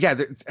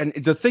 yeah, and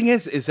the thing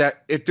is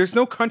that there's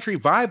no country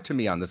vibe to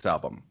me on this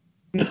album.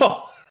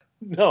 No,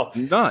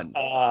 none.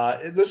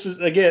 This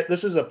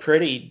is a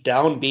pretty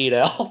downbeat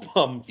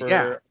album for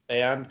a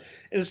band,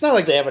 and it's not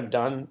like they haven't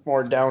done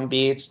more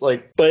downbeats,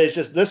 but it's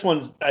just this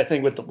one's, I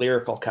think, with the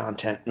lyrical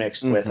content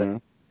mixed with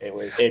it.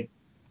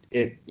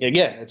 It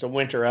again, it's a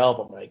winter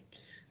album. Like,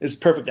 it's a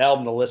perfect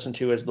album to listen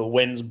to as the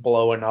wind's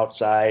blowing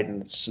outside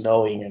and it's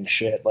snowing and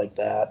shit like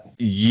that.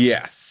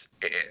 Yes.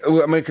 I'm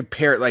going to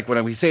compare it, like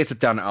when we say it's a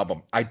down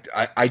album,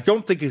 I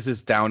don't think it's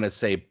as down as,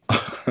 say,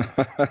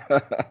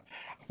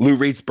 Lou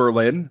Reed's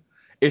Berlin.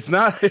 It's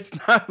not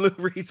Lou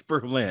Reed's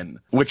Berlin,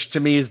 which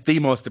to me is the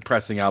most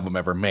depressing album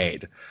ever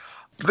made.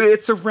 But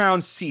it's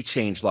around Sea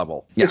Change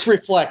level. Yeah. It's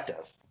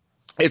reflective.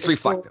 It's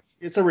reflective.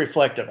 It's a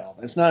reflective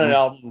album. It's not an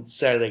album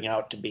setting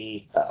out to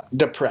be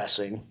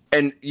depressing.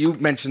 And you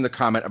mentioned the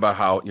comment about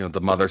how, the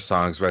Mother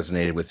songs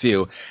resonated with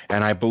you.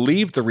 And I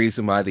believe the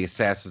reason why the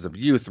Assassins of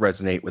Youth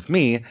resonate with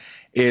me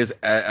is,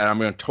 and I'm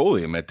going to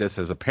totally admit this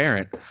as a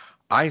parent,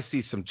 I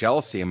see some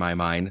jealousy in my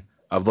mind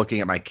of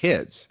looking at my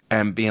kids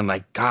and being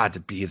like, God,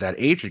 to be that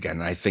age again.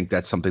 And I think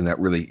that's something that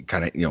really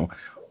kind of,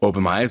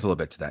 opened my eyes a little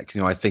bit to that.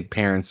 Because, I think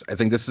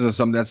this is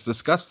something that's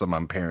discussed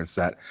among parents,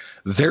 that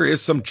there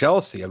is some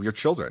jealousy of your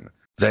children,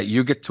 that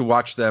you get to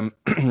watch them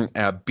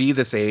be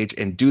this age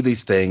and do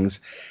these things.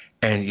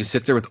 And you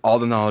sit there with all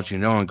the knowledge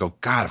and go,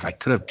 God, if I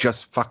could have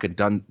just fucking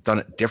done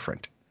it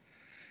different.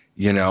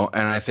 And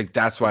I think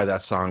that's why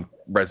that song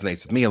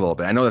resonates with me a little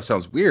bit. I know that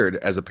sounds weird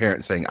as a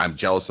parent saying I'm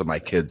jealous of my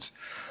kids'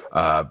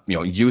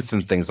 youth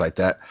and things like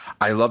that.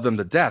 I love them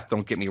to death.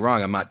 Don't get me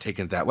wrong. I'm not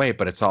taking it that way,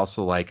 but it's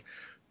also like,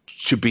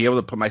 to be able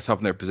to put myself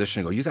in their position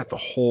and go, you got the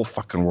whole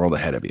fucking world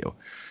ahead of you.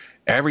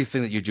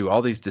 Everything that you do,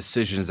 all these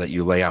decisions that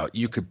you lay out,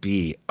 you could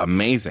be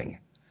amazing,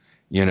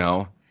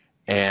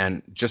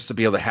 and just to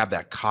be able to have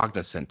that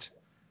cognizant,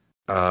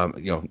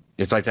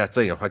 it's like that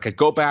thing. If I could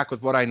go back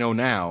with what I know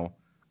now,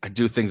 I'd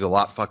do things a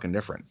lot fucking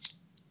different.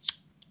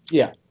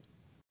 Yeah.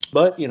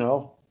 But,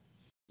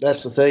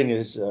 that's the thing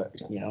is,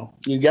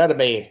 you got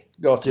to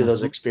go through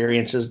those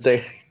experiences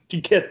to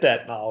get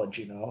that knowledge,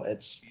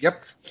 it's.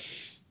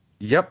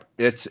 Yep.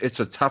 It's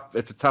a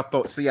tough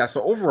boat. So, yeah.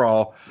 So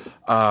overall,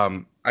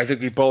 I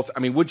think we both,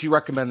 would you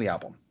recommend the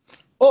album?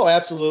 Oh,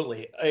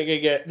 absolutely. I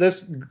get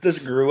this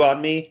grew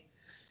on me.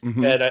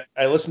 Mm-hmm. And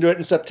I listened to it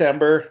in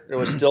September. It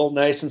was still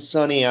nice and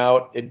sunny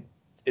out. It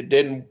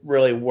didn't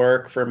really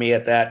work for me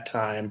at that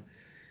time.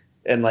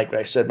 And like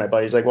I said, my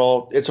buddy's like,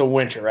 well, it's a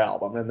winter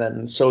album. And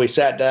then so we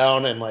sat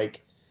down and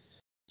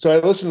so I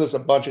listened to this a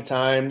bunch of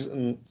times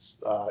and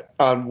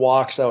on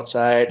walks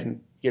outside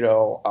and,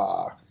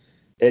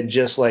 and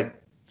just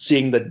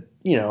seeing the,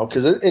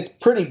 because it's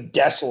pretty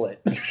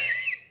desolate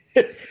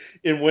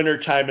in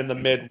wintertime in the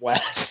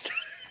Midwest.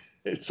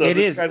 So it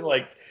is kind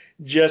of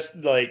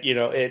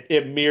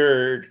it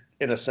mirrored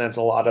in a sense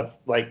a lot of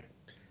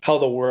how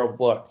the world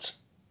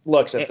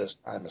looks at this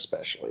time,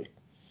 especially.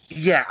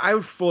 Yeah, I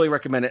would fully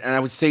recommend it, and I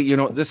would say,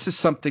 this is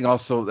something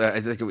also that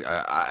I think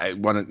I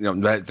want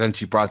to, then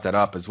you brought that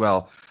up as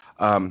well.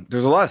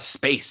 There's a lot of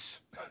space,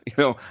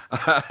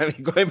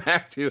 going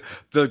back to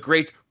the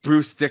great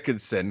Bruce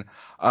Dickinson,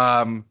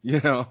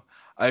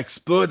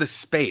 explore the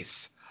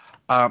space.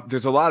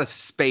 There's a lot of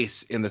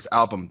space in this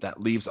album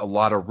that leaves a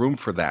lot of room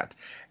for that.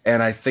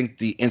 And I think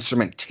the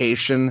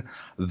instrumentation,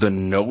 the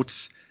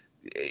notes,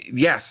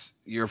 yes,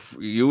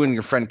 you and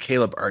your friend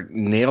Caleb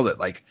nailed it.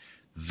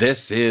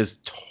 This is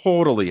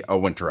totally a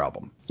winter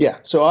album. Yeah,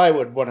 so I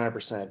would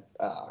 100%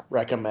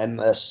 recommend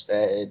this.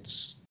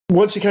 It's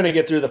once you kind of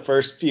get through the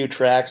first few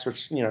tracks,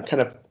 which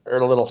kind of are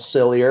a little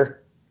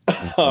sillier.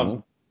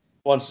 Mm-hmm.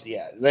 Once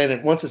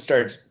it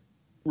starts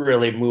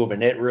really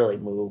moving, it really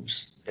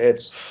moves.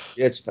 It's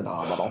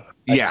phenomenal.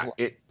 Yeah.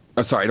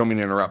 I'm sorry, I don't mean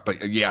to interrupt,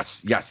 but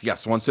yes.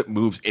 Once it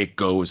moves, it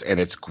goes, and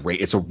it's great.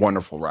 It's a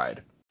wonderful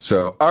ride.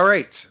 So, all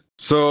right.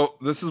 So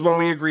this is what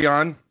we agree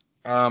on.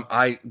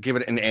 I give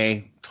it an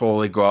A.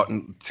 Totally go out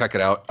and check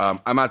it out.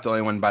 I'm not the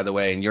only one, by the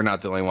way, and you're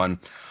not the only one.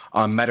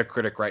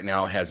 Metacritic right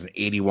now has an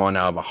 81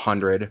 out of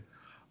 100.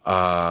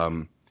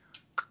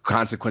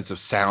 Consequence of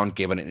Sound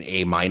gave it an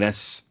A-.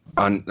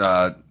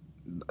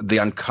 The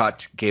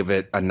Uncut gave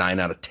it a 9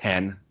 out of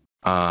 10.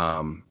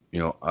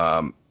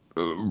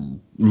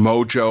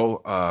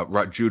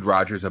 Mojo, Jude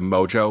Rogers of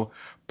Mojo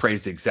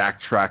praised the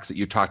exact tracks that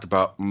you talked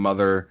about,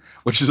 Mother,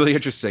 which is really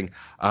interesting.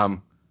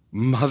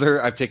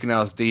 Mother, I've taken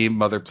LSD,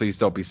 Mother, Please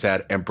Don't Be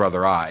Sad, and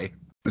Brother I.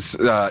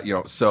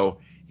 So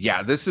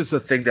yeah, this is a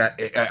thing that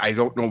I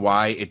don't know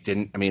why it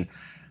didn't.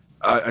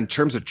 In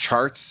terms of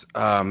charts,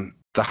 the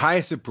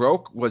highest it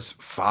broke was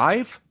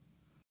 5,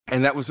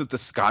 and that was with the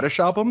Scottish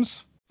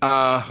albums.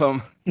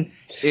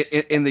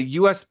 In the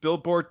U.S.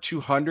 Billboard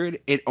 200,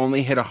 it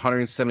only hit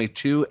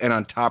 172, and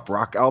on top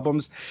rock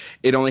albums,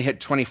 it only hit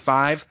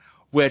 25.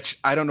 Which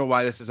I don't know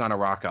why this is on a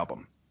rock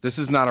album. This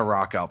is not a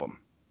rock album.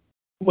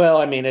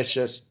 Well, it's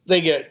just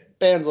they get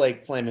bands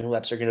like Flaming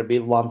Lips are going to be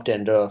lumped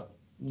into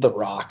the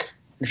rock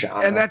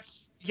genre, and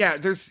that's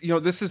there's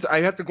this is,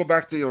 I have to go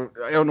back to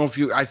I don't know if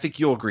I think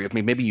you'll agree with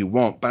me. Maybe you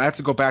won't, but I have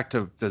to go back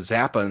to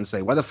Zappa and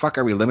say, why the fuck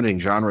are we limiting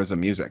genres of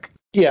music?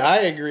 Yeah, I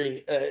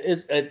agree.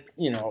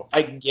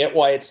 I get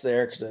why it's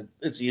there because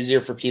it's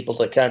easier for people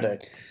to kind of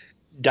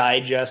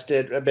digest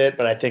it a bit,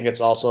 but I think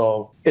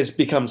it's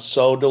become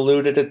so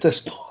diluted at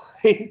this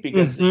point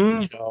because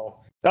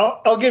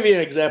I'll give you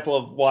an example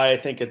of why I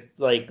think it's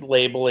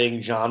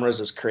labeling genres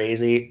is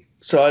crazy.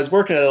 So I was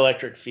working at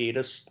Electric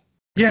Fetus.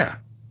 Yeah.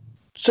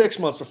 6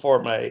 months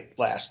before my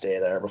last day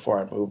there, before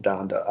I moved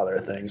on to other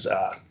things.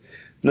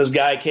 This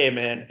guy came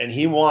in and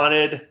he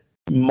wanted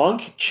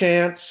monk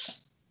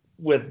chants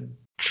with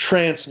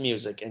trance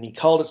music, and he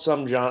called it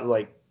some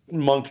genre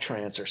monk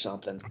trance or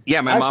something.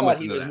 Yeah, my mom was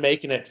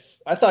making it.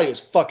 I thought he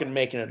was fucking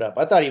making it up.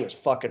 I thought he was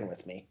fucking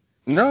with me.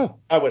 No,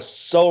 I was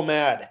so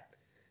mad,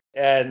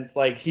 and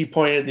he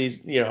pointed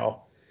these.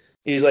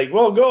 He's like,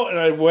 "Well, go," and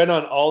I went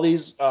on all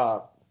these.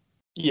 At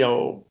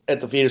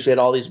the Fetus, we had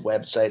all these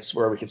websites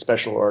where we could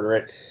special order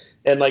it,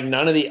 and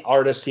none of the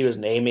artists he was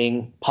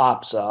naming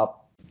pops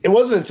up. It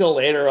wasn't until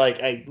later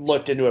I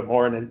looked into it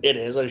more, and it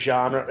is a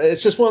genre.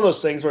 It's just one of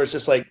those things where it's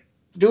just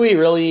do we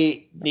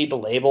really need to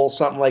label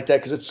something like that?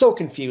 Because it's so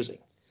confusing.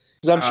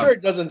 Because I'm sure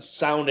it doesn't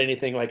sound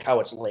anything like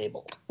how it's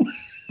labeled.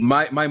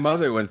 My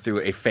mother went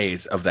through a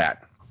phase of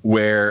that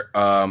where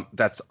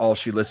that's all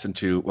she listened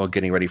to while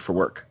getting ready for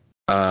work.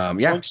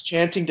 Yeah. Punks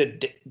chanting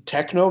to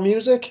techno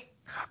music?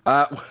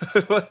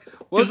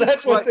 Because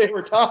that's what they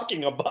were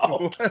talking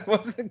about. It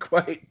wasn't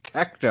quite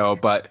techno,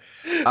 but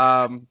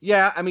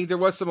yeah, I mean, there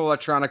was some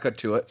electronica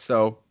to it.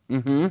 So,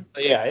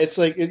 yeah, it's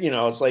like,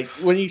 it's like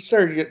when you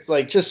start to get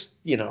like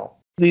just,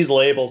 these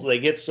labels, they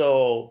get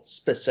so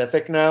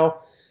specific now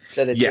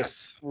that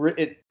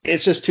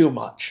it's just too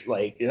much.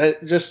 Like,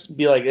 just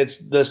be like,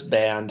 it's this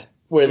band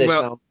where they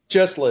sound.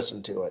 Just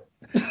listen to it.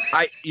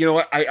 You know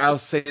what? I'll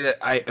say that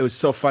it was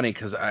so funny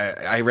because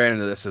I ran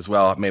into this as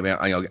well. Maybe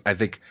I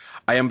think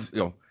I am.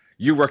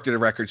 You worked at a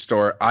record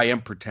store. I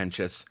am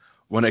pretentious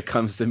when it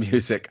comes to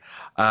music.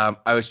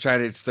 I was trying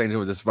to explain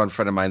to this one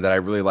friend of mine that I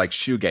really like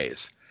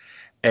shoegaze,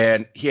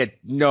 and he had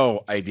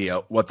no idea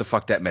what the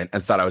fuck that meant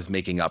and thought I was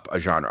making up a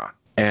genre.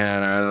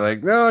 And I was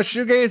like, no,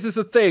 shoegaze is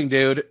a thing,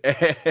 dude.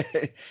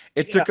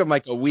 It took him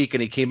like a week,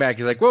 and he came back.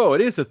 He's like, whoa,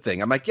 it is a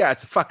thing. I'm like, yeah,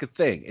 it's a fucking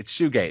thing. It's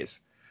shoegaze.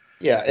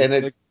 Yeah,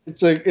 and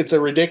it's a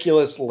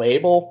ridiculous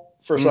label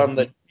for something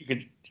that you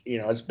could,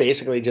 it's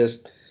basically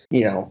just,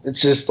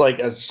 it's just like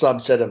a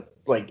subset of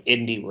like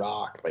indie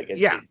rock. Like,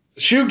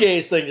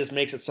 shoegaze thing just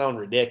makes it sound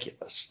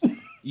ridiculous.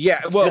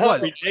 Yeah, it's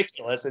not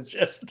ridiculous. It's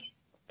just.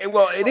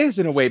 Well, it is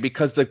in a way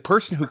because the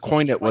person who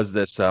coined it was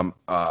this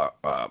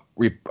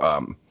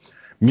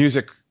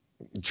music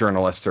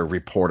journalist or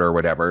reporter or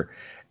whatever,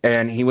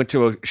 and he went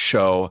to a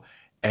show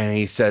and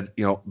he said,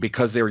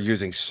 because they were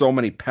using so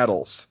many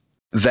pedals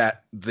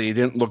that they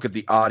didn't look at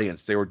the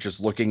audience. They were just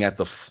looking at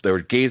they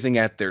were gazing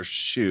at their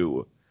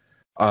shoe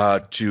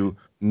to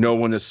know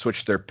when to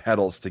switch their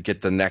pedals to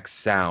get the next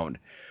sound.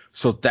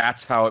 So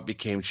that's how it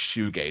became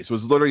shoegaze. It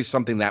was literally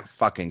something that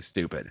fucking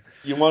stupid.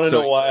 You want to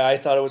know why I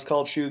thought it was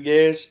called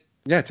shoegaze?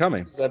 Yeah, tell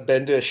me. I've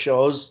been to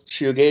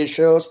shoegaze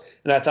shows,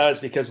 and I thought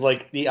it's because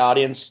like the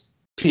audience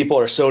people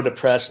are so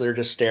depressed they're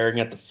just staring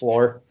at the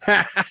floor.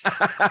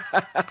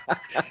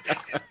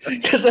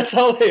 Because that's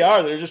how they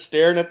are. They're just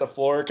staring at the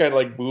floor, kind of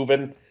like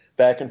moving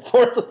back and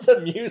forth with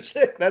the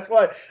music. That's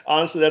why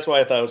I thought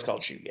it was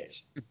called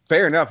shoegaze.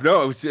 Fair enough.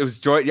 No, it was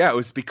joy. Yeah, it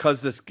was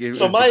because this game.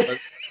 So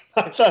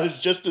I thought it's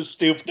just as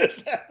stupid as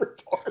that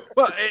report.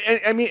 Well,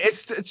 I mean,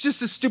 it's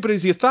just as stupid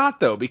as you thought,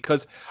 though,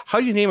 because how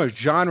do you name a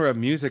genre of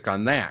music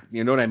on that?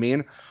 You know what I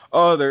mean?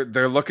 Oh,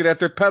 they're looking at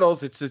their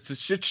pedals. It's a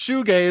shit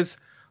shoegaze.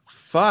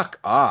 Fuck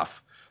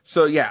off.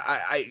 So yeah,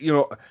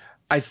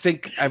 I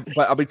think,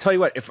 but I'll tell you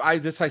what, if I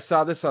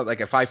saw this, like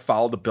if I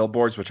followed the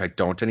billboards, which I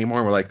don't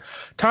anymore, we're like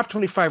top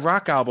 25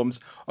 rock albums.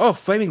 Oh,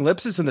 Flaming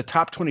Lips is in the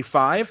top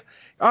 25.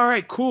 All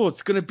right, cool.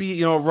 It's going to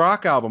be, a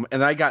rock album.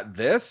 And I got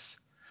this.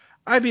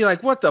 I'd be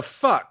like, what the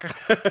fuck?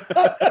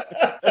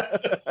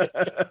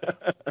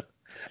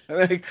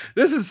 Like,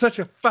 this is such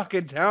a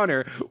fucking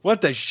downer.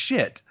 What the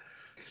shit?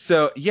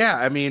 So yeah,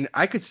 I mean,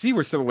 I could see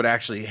where someone would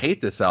actually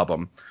hate this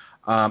album.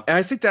 And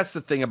I think that's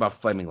the thing about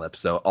Flaming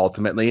Lips, though.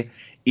 Ultimately,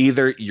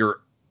 either you're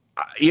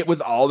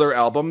with all their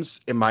albums,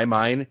 in my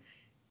mind,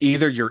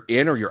 either you're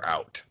in or you're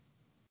out.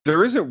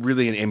 There isn't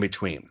really an in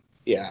between.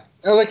 Yeah,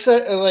 I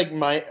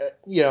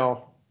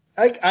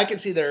can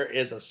see there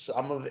is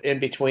some of in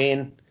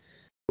between,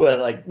 but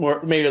like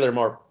more maybe they're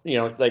more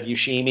like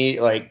Yoshimi.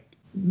 Like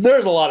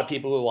there's a lot of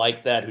people who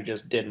like that who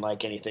just didn't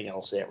like anything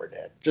else they ever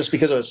did, just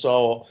because it was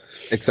so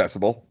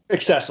accessible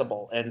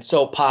and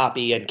so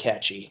poppy and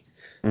catchy.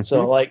 Mm-hmm.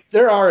 So, like,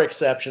 there are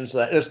exceptions to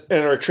that.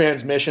 And our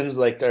Transmissions,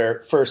 like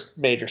their first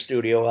major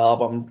studio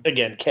album,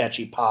 again,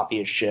 catchy,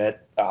 poppy as shit.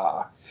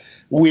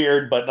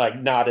 Weird, but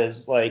like not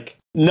as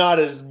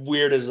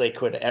weird as they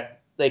could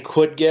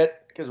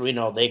get, because we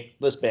know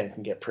this band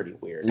can get pretty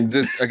weird.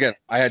 Again,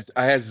 I had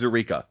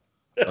Zurika.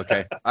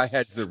 Okay, I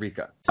had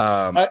Zurika.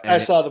 I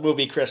saw the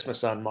movie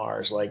Christmas on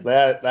Mars. Like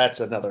that's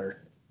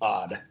another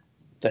odd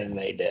thing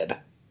they did.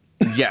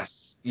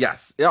 Yes.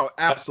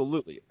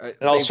 Absolutely. And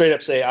I'll straight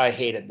up say I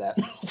hated that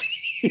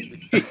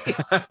movie.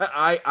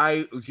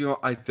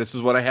 This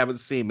is what I haven't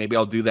seen. Maybe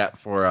I'll do that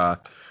for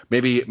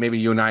maybe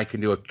you and I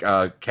can do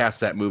a cast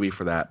that movie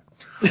for that.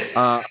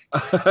 I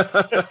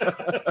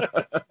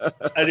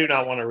do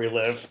not want to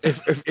relive.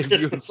 If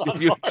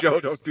you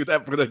Joe, don't do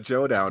that for the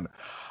Joe Down.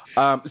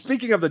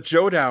 Speaking of the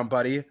Joe Down,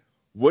 buddy,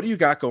 what do you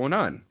got going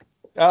on?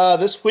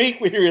 This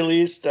week we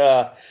released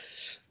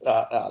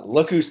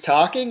Look Who's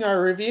Talking,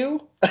 our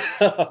review.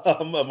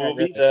 A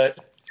movie that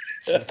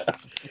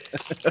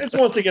it's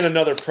once again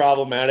another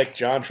problematic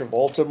John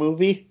Travolta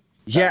movie.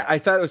 Yeah, I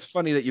thought it was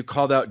funny that you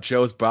called out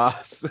Joe's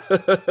boss.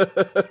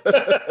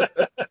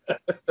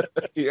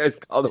 You guys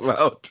called him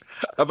out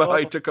about how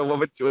he took a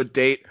woman to a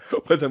date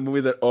with a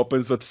movie that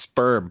opens with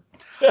sperm.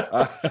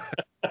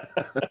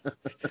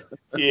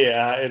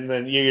 Yeah, and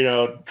then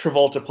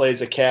Travolta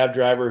plays a cab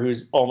driver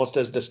who's almost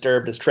as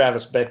disturbed as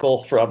Travis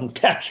Bickle from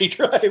Taxi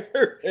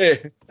Driver.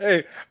 Hey,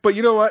 but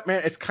you know what,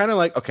 man? It's kind of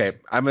like, okay,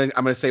 I'm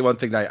gonna say one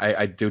thing that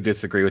I do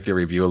disagree with your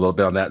review a little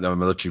bit on that, and then I'm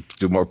gonna let you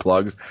do more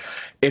plugs.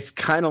 It's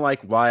kind of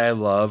like why I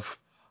love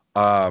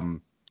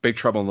Big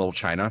Trouble in Little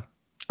China,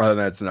 other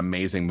than it's an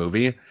amazing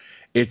movie,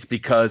 It's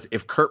because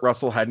if Kurt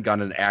Russell hadn't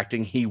gone into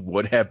acting, he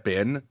would have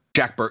been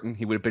Jack Burton.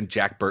 He would have been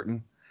Jack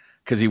Burton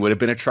because he would have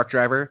been a truck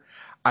driver.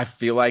 I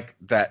feel like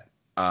that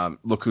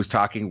Look Who's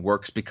Talking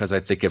works because I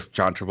think if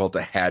John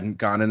Travolta hadn't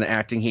gone into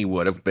acting, he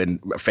would have been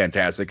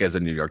fantastic as a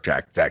New York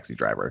taxi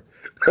driver.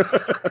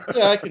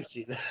 Yeah, I can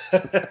see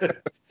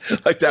that.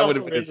 Like that would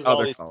have been raises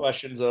all these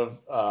questions of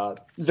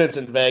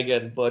Vincent Vega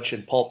and Butch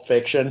in Pulp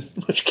Fiction,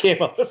 which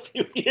came out a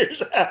few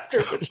years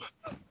after. Which,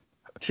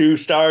 2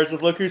 stars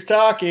of Look Who's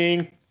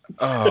Talking.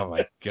 Oh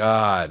my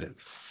God!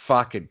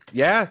 Fucking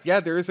yeah.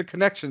 There is a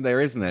connection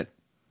there, isn't it?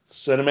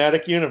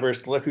 Cinematic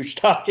universe. Look Who's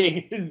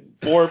Talking.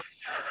 More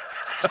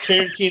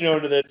Tarantino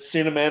into the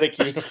cinematic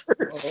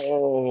universe.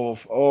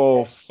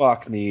 Oh,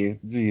 fuck me,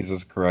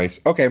 Jesus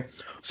Christ. Okay,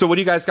 so what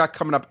do you guys got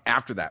coming up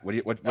after that? What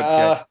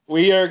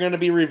we are going to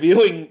be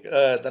reviewing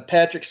the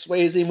Patrick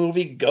Swayze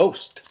movie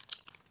Ghost.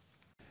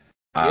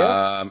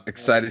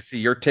 Excited to see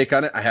your take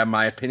on it. I have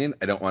my opinion.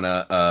 I don't want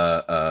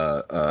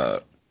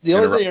to. The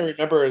only thing I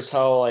remember is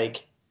how,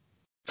 like,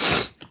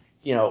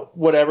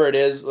 whatever it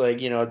is,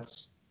 like,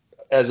 it's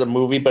as a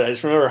movie, but I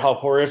just remember how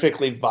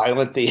horrifically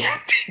violent the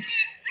ending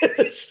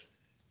is.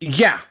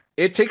 Yeah,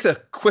 it takes a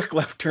quick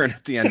left turn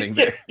at the ending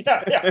there.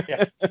 yeah.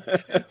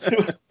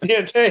 The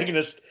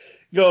antagonist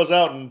goes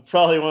out and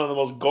probably one of the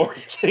most gory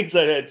things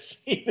I had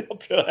seen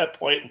up to that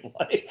point in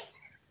life.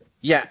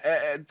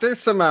 Yeah, there's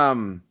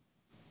some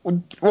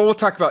we'll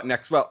talk about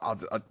next. Well,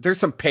 there's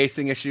some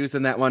pacing issues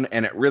in that one,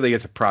 and it really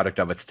is a product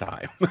of its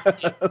time.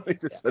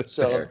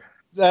 So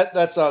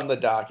that's on the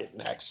docket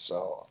next.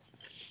 So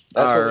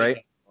that's all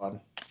right.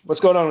 What's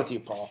going on with you,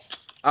 Paul?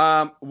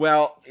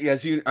 Well,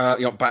 as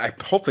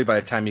hopefully by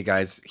the time you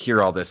guys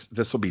hear all this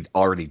will be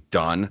already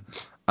done.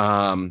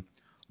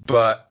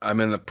 But I'm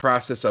in the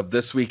process of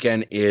this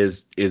weekend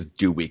is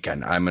due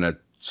weekend. I'm going to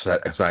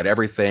set aside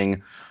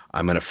everything.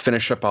 I'm going to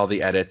finish up all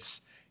the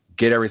edits,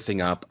 get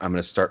everything up. I'm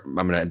going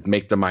to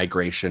make the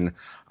migration.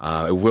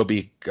 It will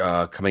be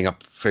coming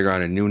up, figure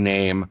out a new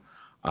name.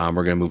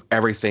 We're going to move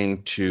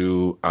everything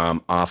to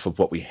off of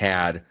what we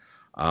had.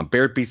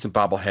 Baird Beats and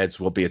Bobbleheads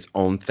will be its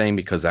own thing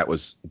because that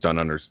was done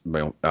under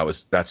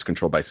that's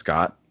controlled by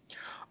Scott.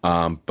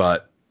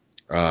 But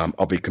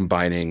I'll be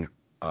combining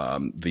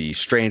the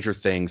Stranger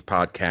Things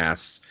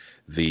podcasts,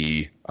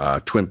 the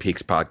Twin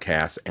Peaks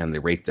podcast, and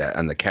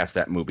the Cast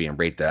That Movie and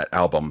Rate That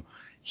album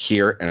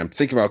here. And I'm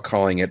thinking about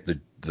calling it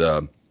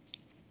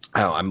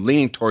I'm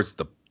leaning towards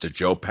the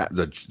Joe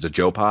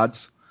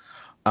Pods,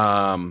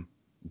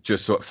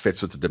 just so it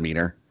fits with the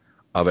demeanor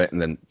of it,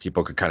 and then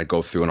people could kind of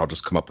go through, and I'll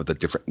just come up with a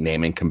different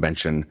naming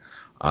convention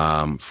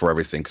for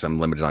everything because I'm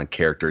limited on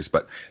characters.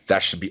 But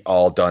that should be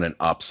all done and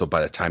up. So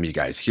by the time you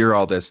guys hear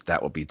all this,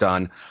 that will be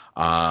done.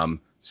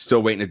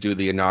 Still waiting to do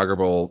the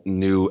inaugural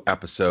new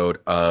episode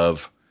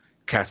of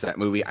Cast That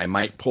Movie. I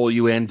might pull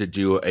you in to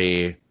do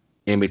a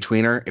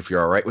in-betweener if you're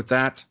all right with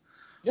that.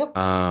 Yep.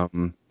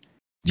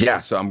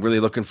 Yeah, so I'm really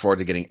looking forward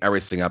to getting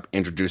everything up,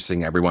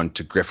 introducing everyone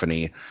to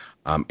Griffany,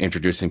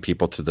 introducing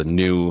people to the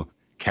new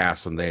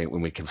cast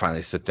when we can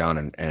finally sit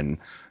down and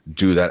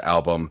do that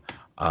album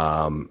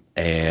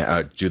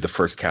and do the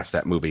first Cast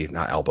That Movie,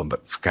 not album,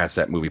 but Cast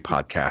That Movie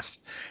podcast,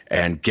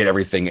 and get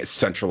everything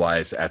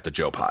centralized at the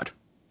Joe Pod.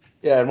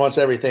 Yeah, and once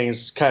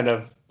everything's kind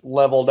of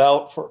leveled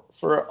out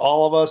for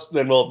all of us,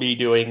 then we'll be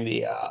doing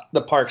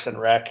the Parks and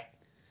Rec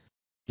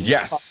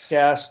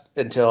podcast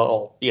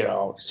until,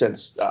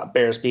 since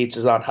Bears Beats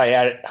is on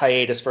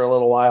hiatus for a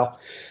little while.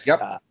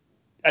 Yep.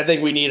 I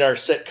think we need our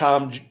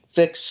sitcom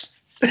fix.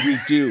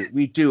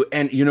 We do.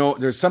 And,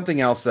 there's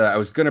something else that I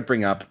was going to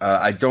bring up.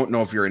 I don't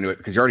know if you're into it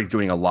because you're already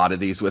doing a lot of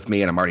these with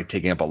me and I'm already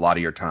taking up a lot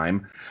of your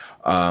time.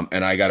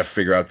 And I got to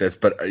figure out this.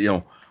 But,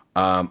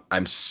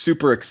 I'm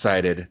super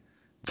excited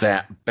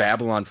that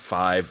Babylon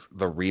 5,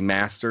 the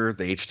remaster,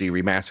 the HD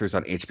remasters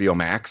on HBO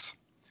Max.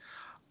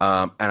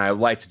 And I'd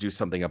like to do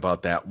something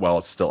about that while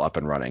it's still up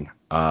and running.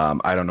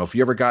 I don't know if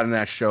you ever got in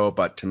that show,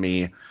 but to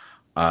me,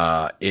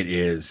 it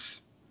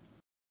is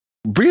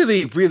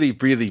really, really,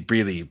 really,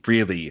 really,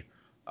 really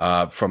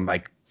from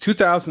like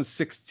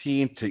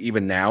 2016 to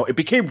even now, it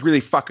became really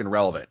fucking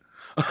relevant.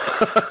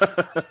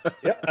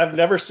 Yeah, I've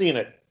never seen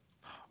it.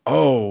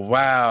 Oh,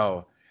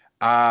 wow.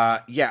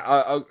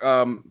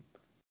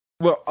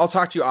 Well, I'll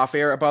talk to you off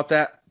air about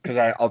that because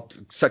I'll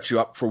set you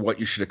up for what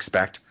you should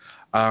expect.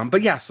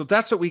 But yeah, so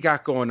that's what we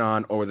got going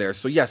on over there.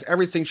 So yes,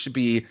 everything should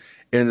be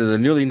in the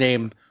newly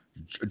named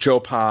Joe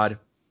Pod,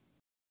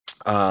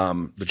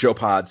 the Joe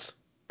Pods,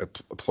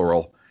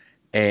 plural,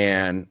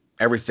 and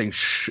everything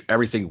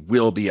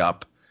will be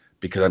up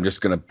because I'm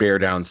just going to bear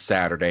down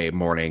Saturday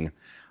morning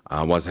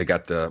once I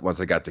got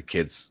the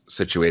kids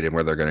situated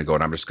where they're going to go,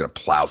 and I'm just going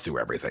to plow through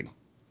everything.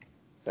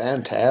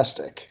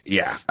 Fantastic.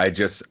 Yeah,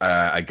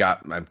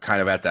 I'm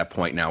kind of at that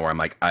point now where I'm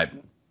like, I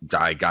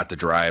got the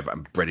drive.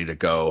 I'm ready to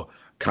go.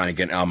 Kind of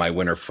getting out of my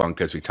winter funk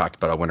as we talked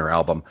about a winter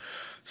album.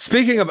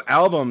 Speaking of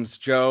albums,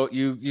 Joe,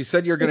 you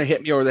said you're going to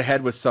hit me over the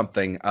head with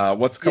something.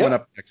 What's coming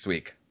up next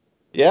week?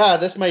 Yeah,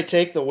 this might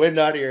take the wind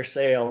out of your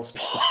sails,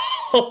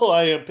 Paul.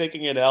 I am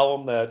picking an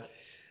album that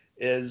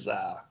is,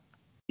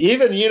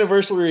 Even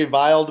universally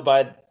reviled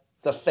by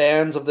the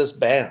fans of this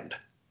band.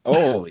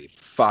 Holy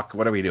fuck!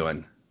 What are we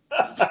doing?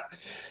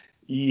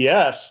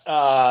 Yes.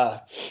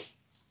 Paul,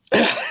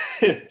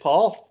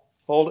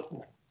 hold it.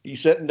 You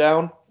sitting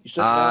down?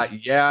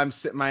 Yeah, I'm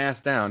sitting my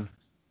ass down.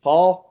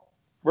 Paul,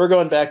 we're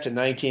going back to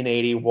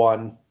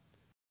 1981,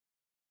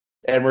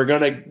 and we're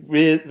going to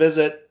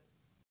revisit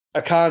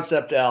a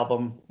concept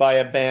album by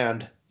a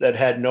band that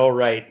had no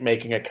right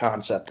making a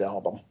concept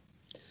album.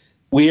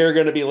 We are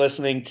going to be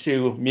listening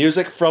to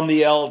Music from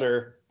the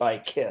Elder by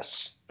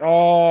Kiss.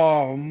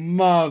 Oh,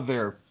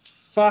 mother.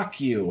 Fuck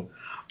you.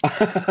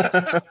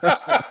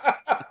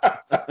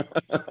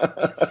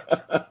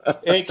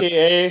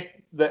 AKA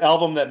the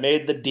album that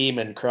made the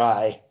demon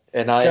cry.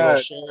 And I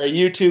will share a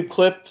YouTube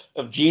clip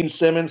of Gene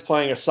Simmons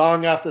playing a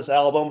song off this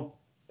album,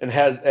 and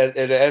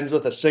it ends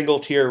with a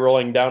single tear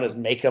rolling down his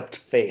makeup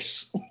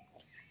face.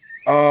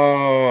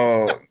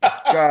 Oh,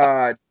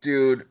 God,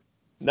 dude.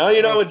 Now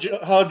you know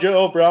how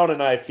Joe Brown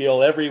and I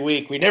feel every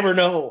week. We never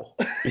know.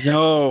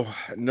 No.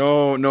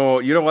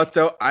 You know what,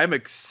 though? I'm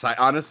excited.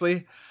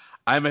 Honestly,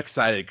 I'm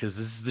excited because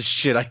this is the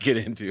shit I get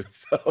into.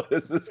 So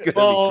this is good.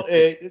 Well,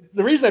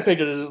 the reason I picked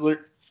it is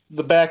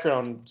the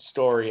background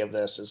story of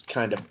this is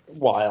kind of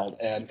wild.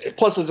 And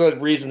plus, it's a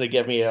reason to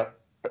give me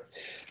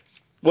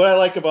what I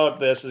like about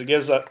this is it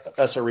gives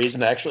us a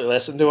reason to actually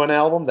listen to an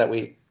album that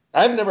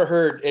I've never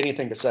heard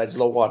anything besides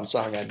the one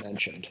song I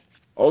mentioned.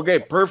 Okay,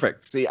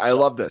 perfect. See, I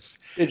love this.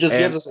 It just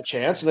gives us a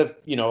chance, and if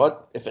you know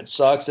what, if it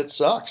sucks, it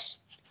sucks.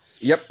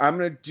 Yep, I'm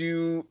gonna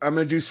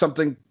do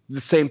something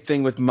the same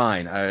thing with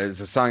mine.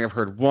 It's a song I've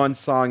heard one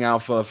song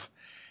off of,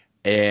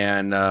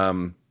 and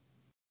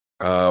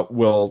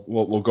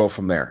we'll go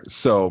from there.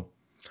 So,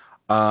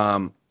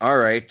 all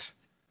right.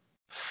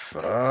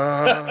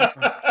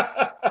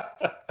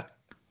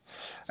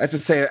 I have to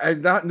say,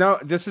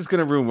 this is going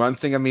to ruin one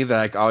thing of me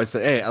that I always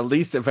say, hey, at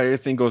least if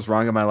anything goes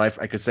wrong in my life,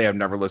 I could say I've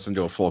never listened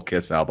to a full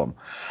Kiss album.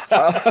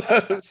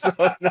 So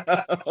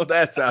no,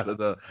 that's out of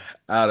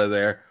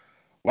there.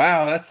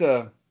 Wow,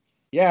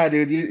 yeah,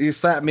 dude, you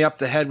slapped me up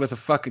the head with a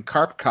fucking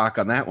carp cock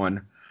on that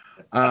one.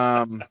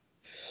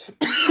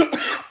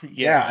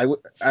 Yeah,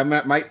 I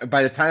might,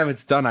 by the time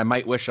it's done, I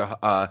might wish 10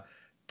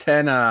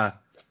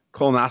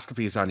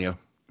 colonoscopies on you.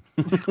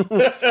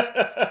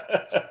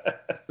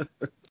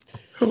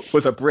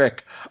 With a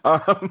brick.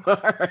 All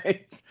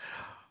right.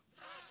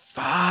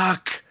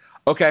 Fuck.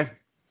 Okay.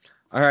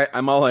 All right.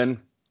 I'm all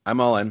in.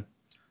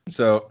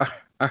 So,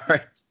 all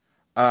right.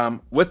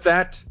 With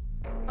that,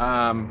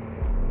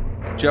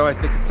 Joe, I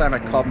think it's time I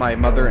called my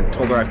mother and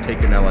told her I've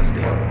taken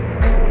LSD.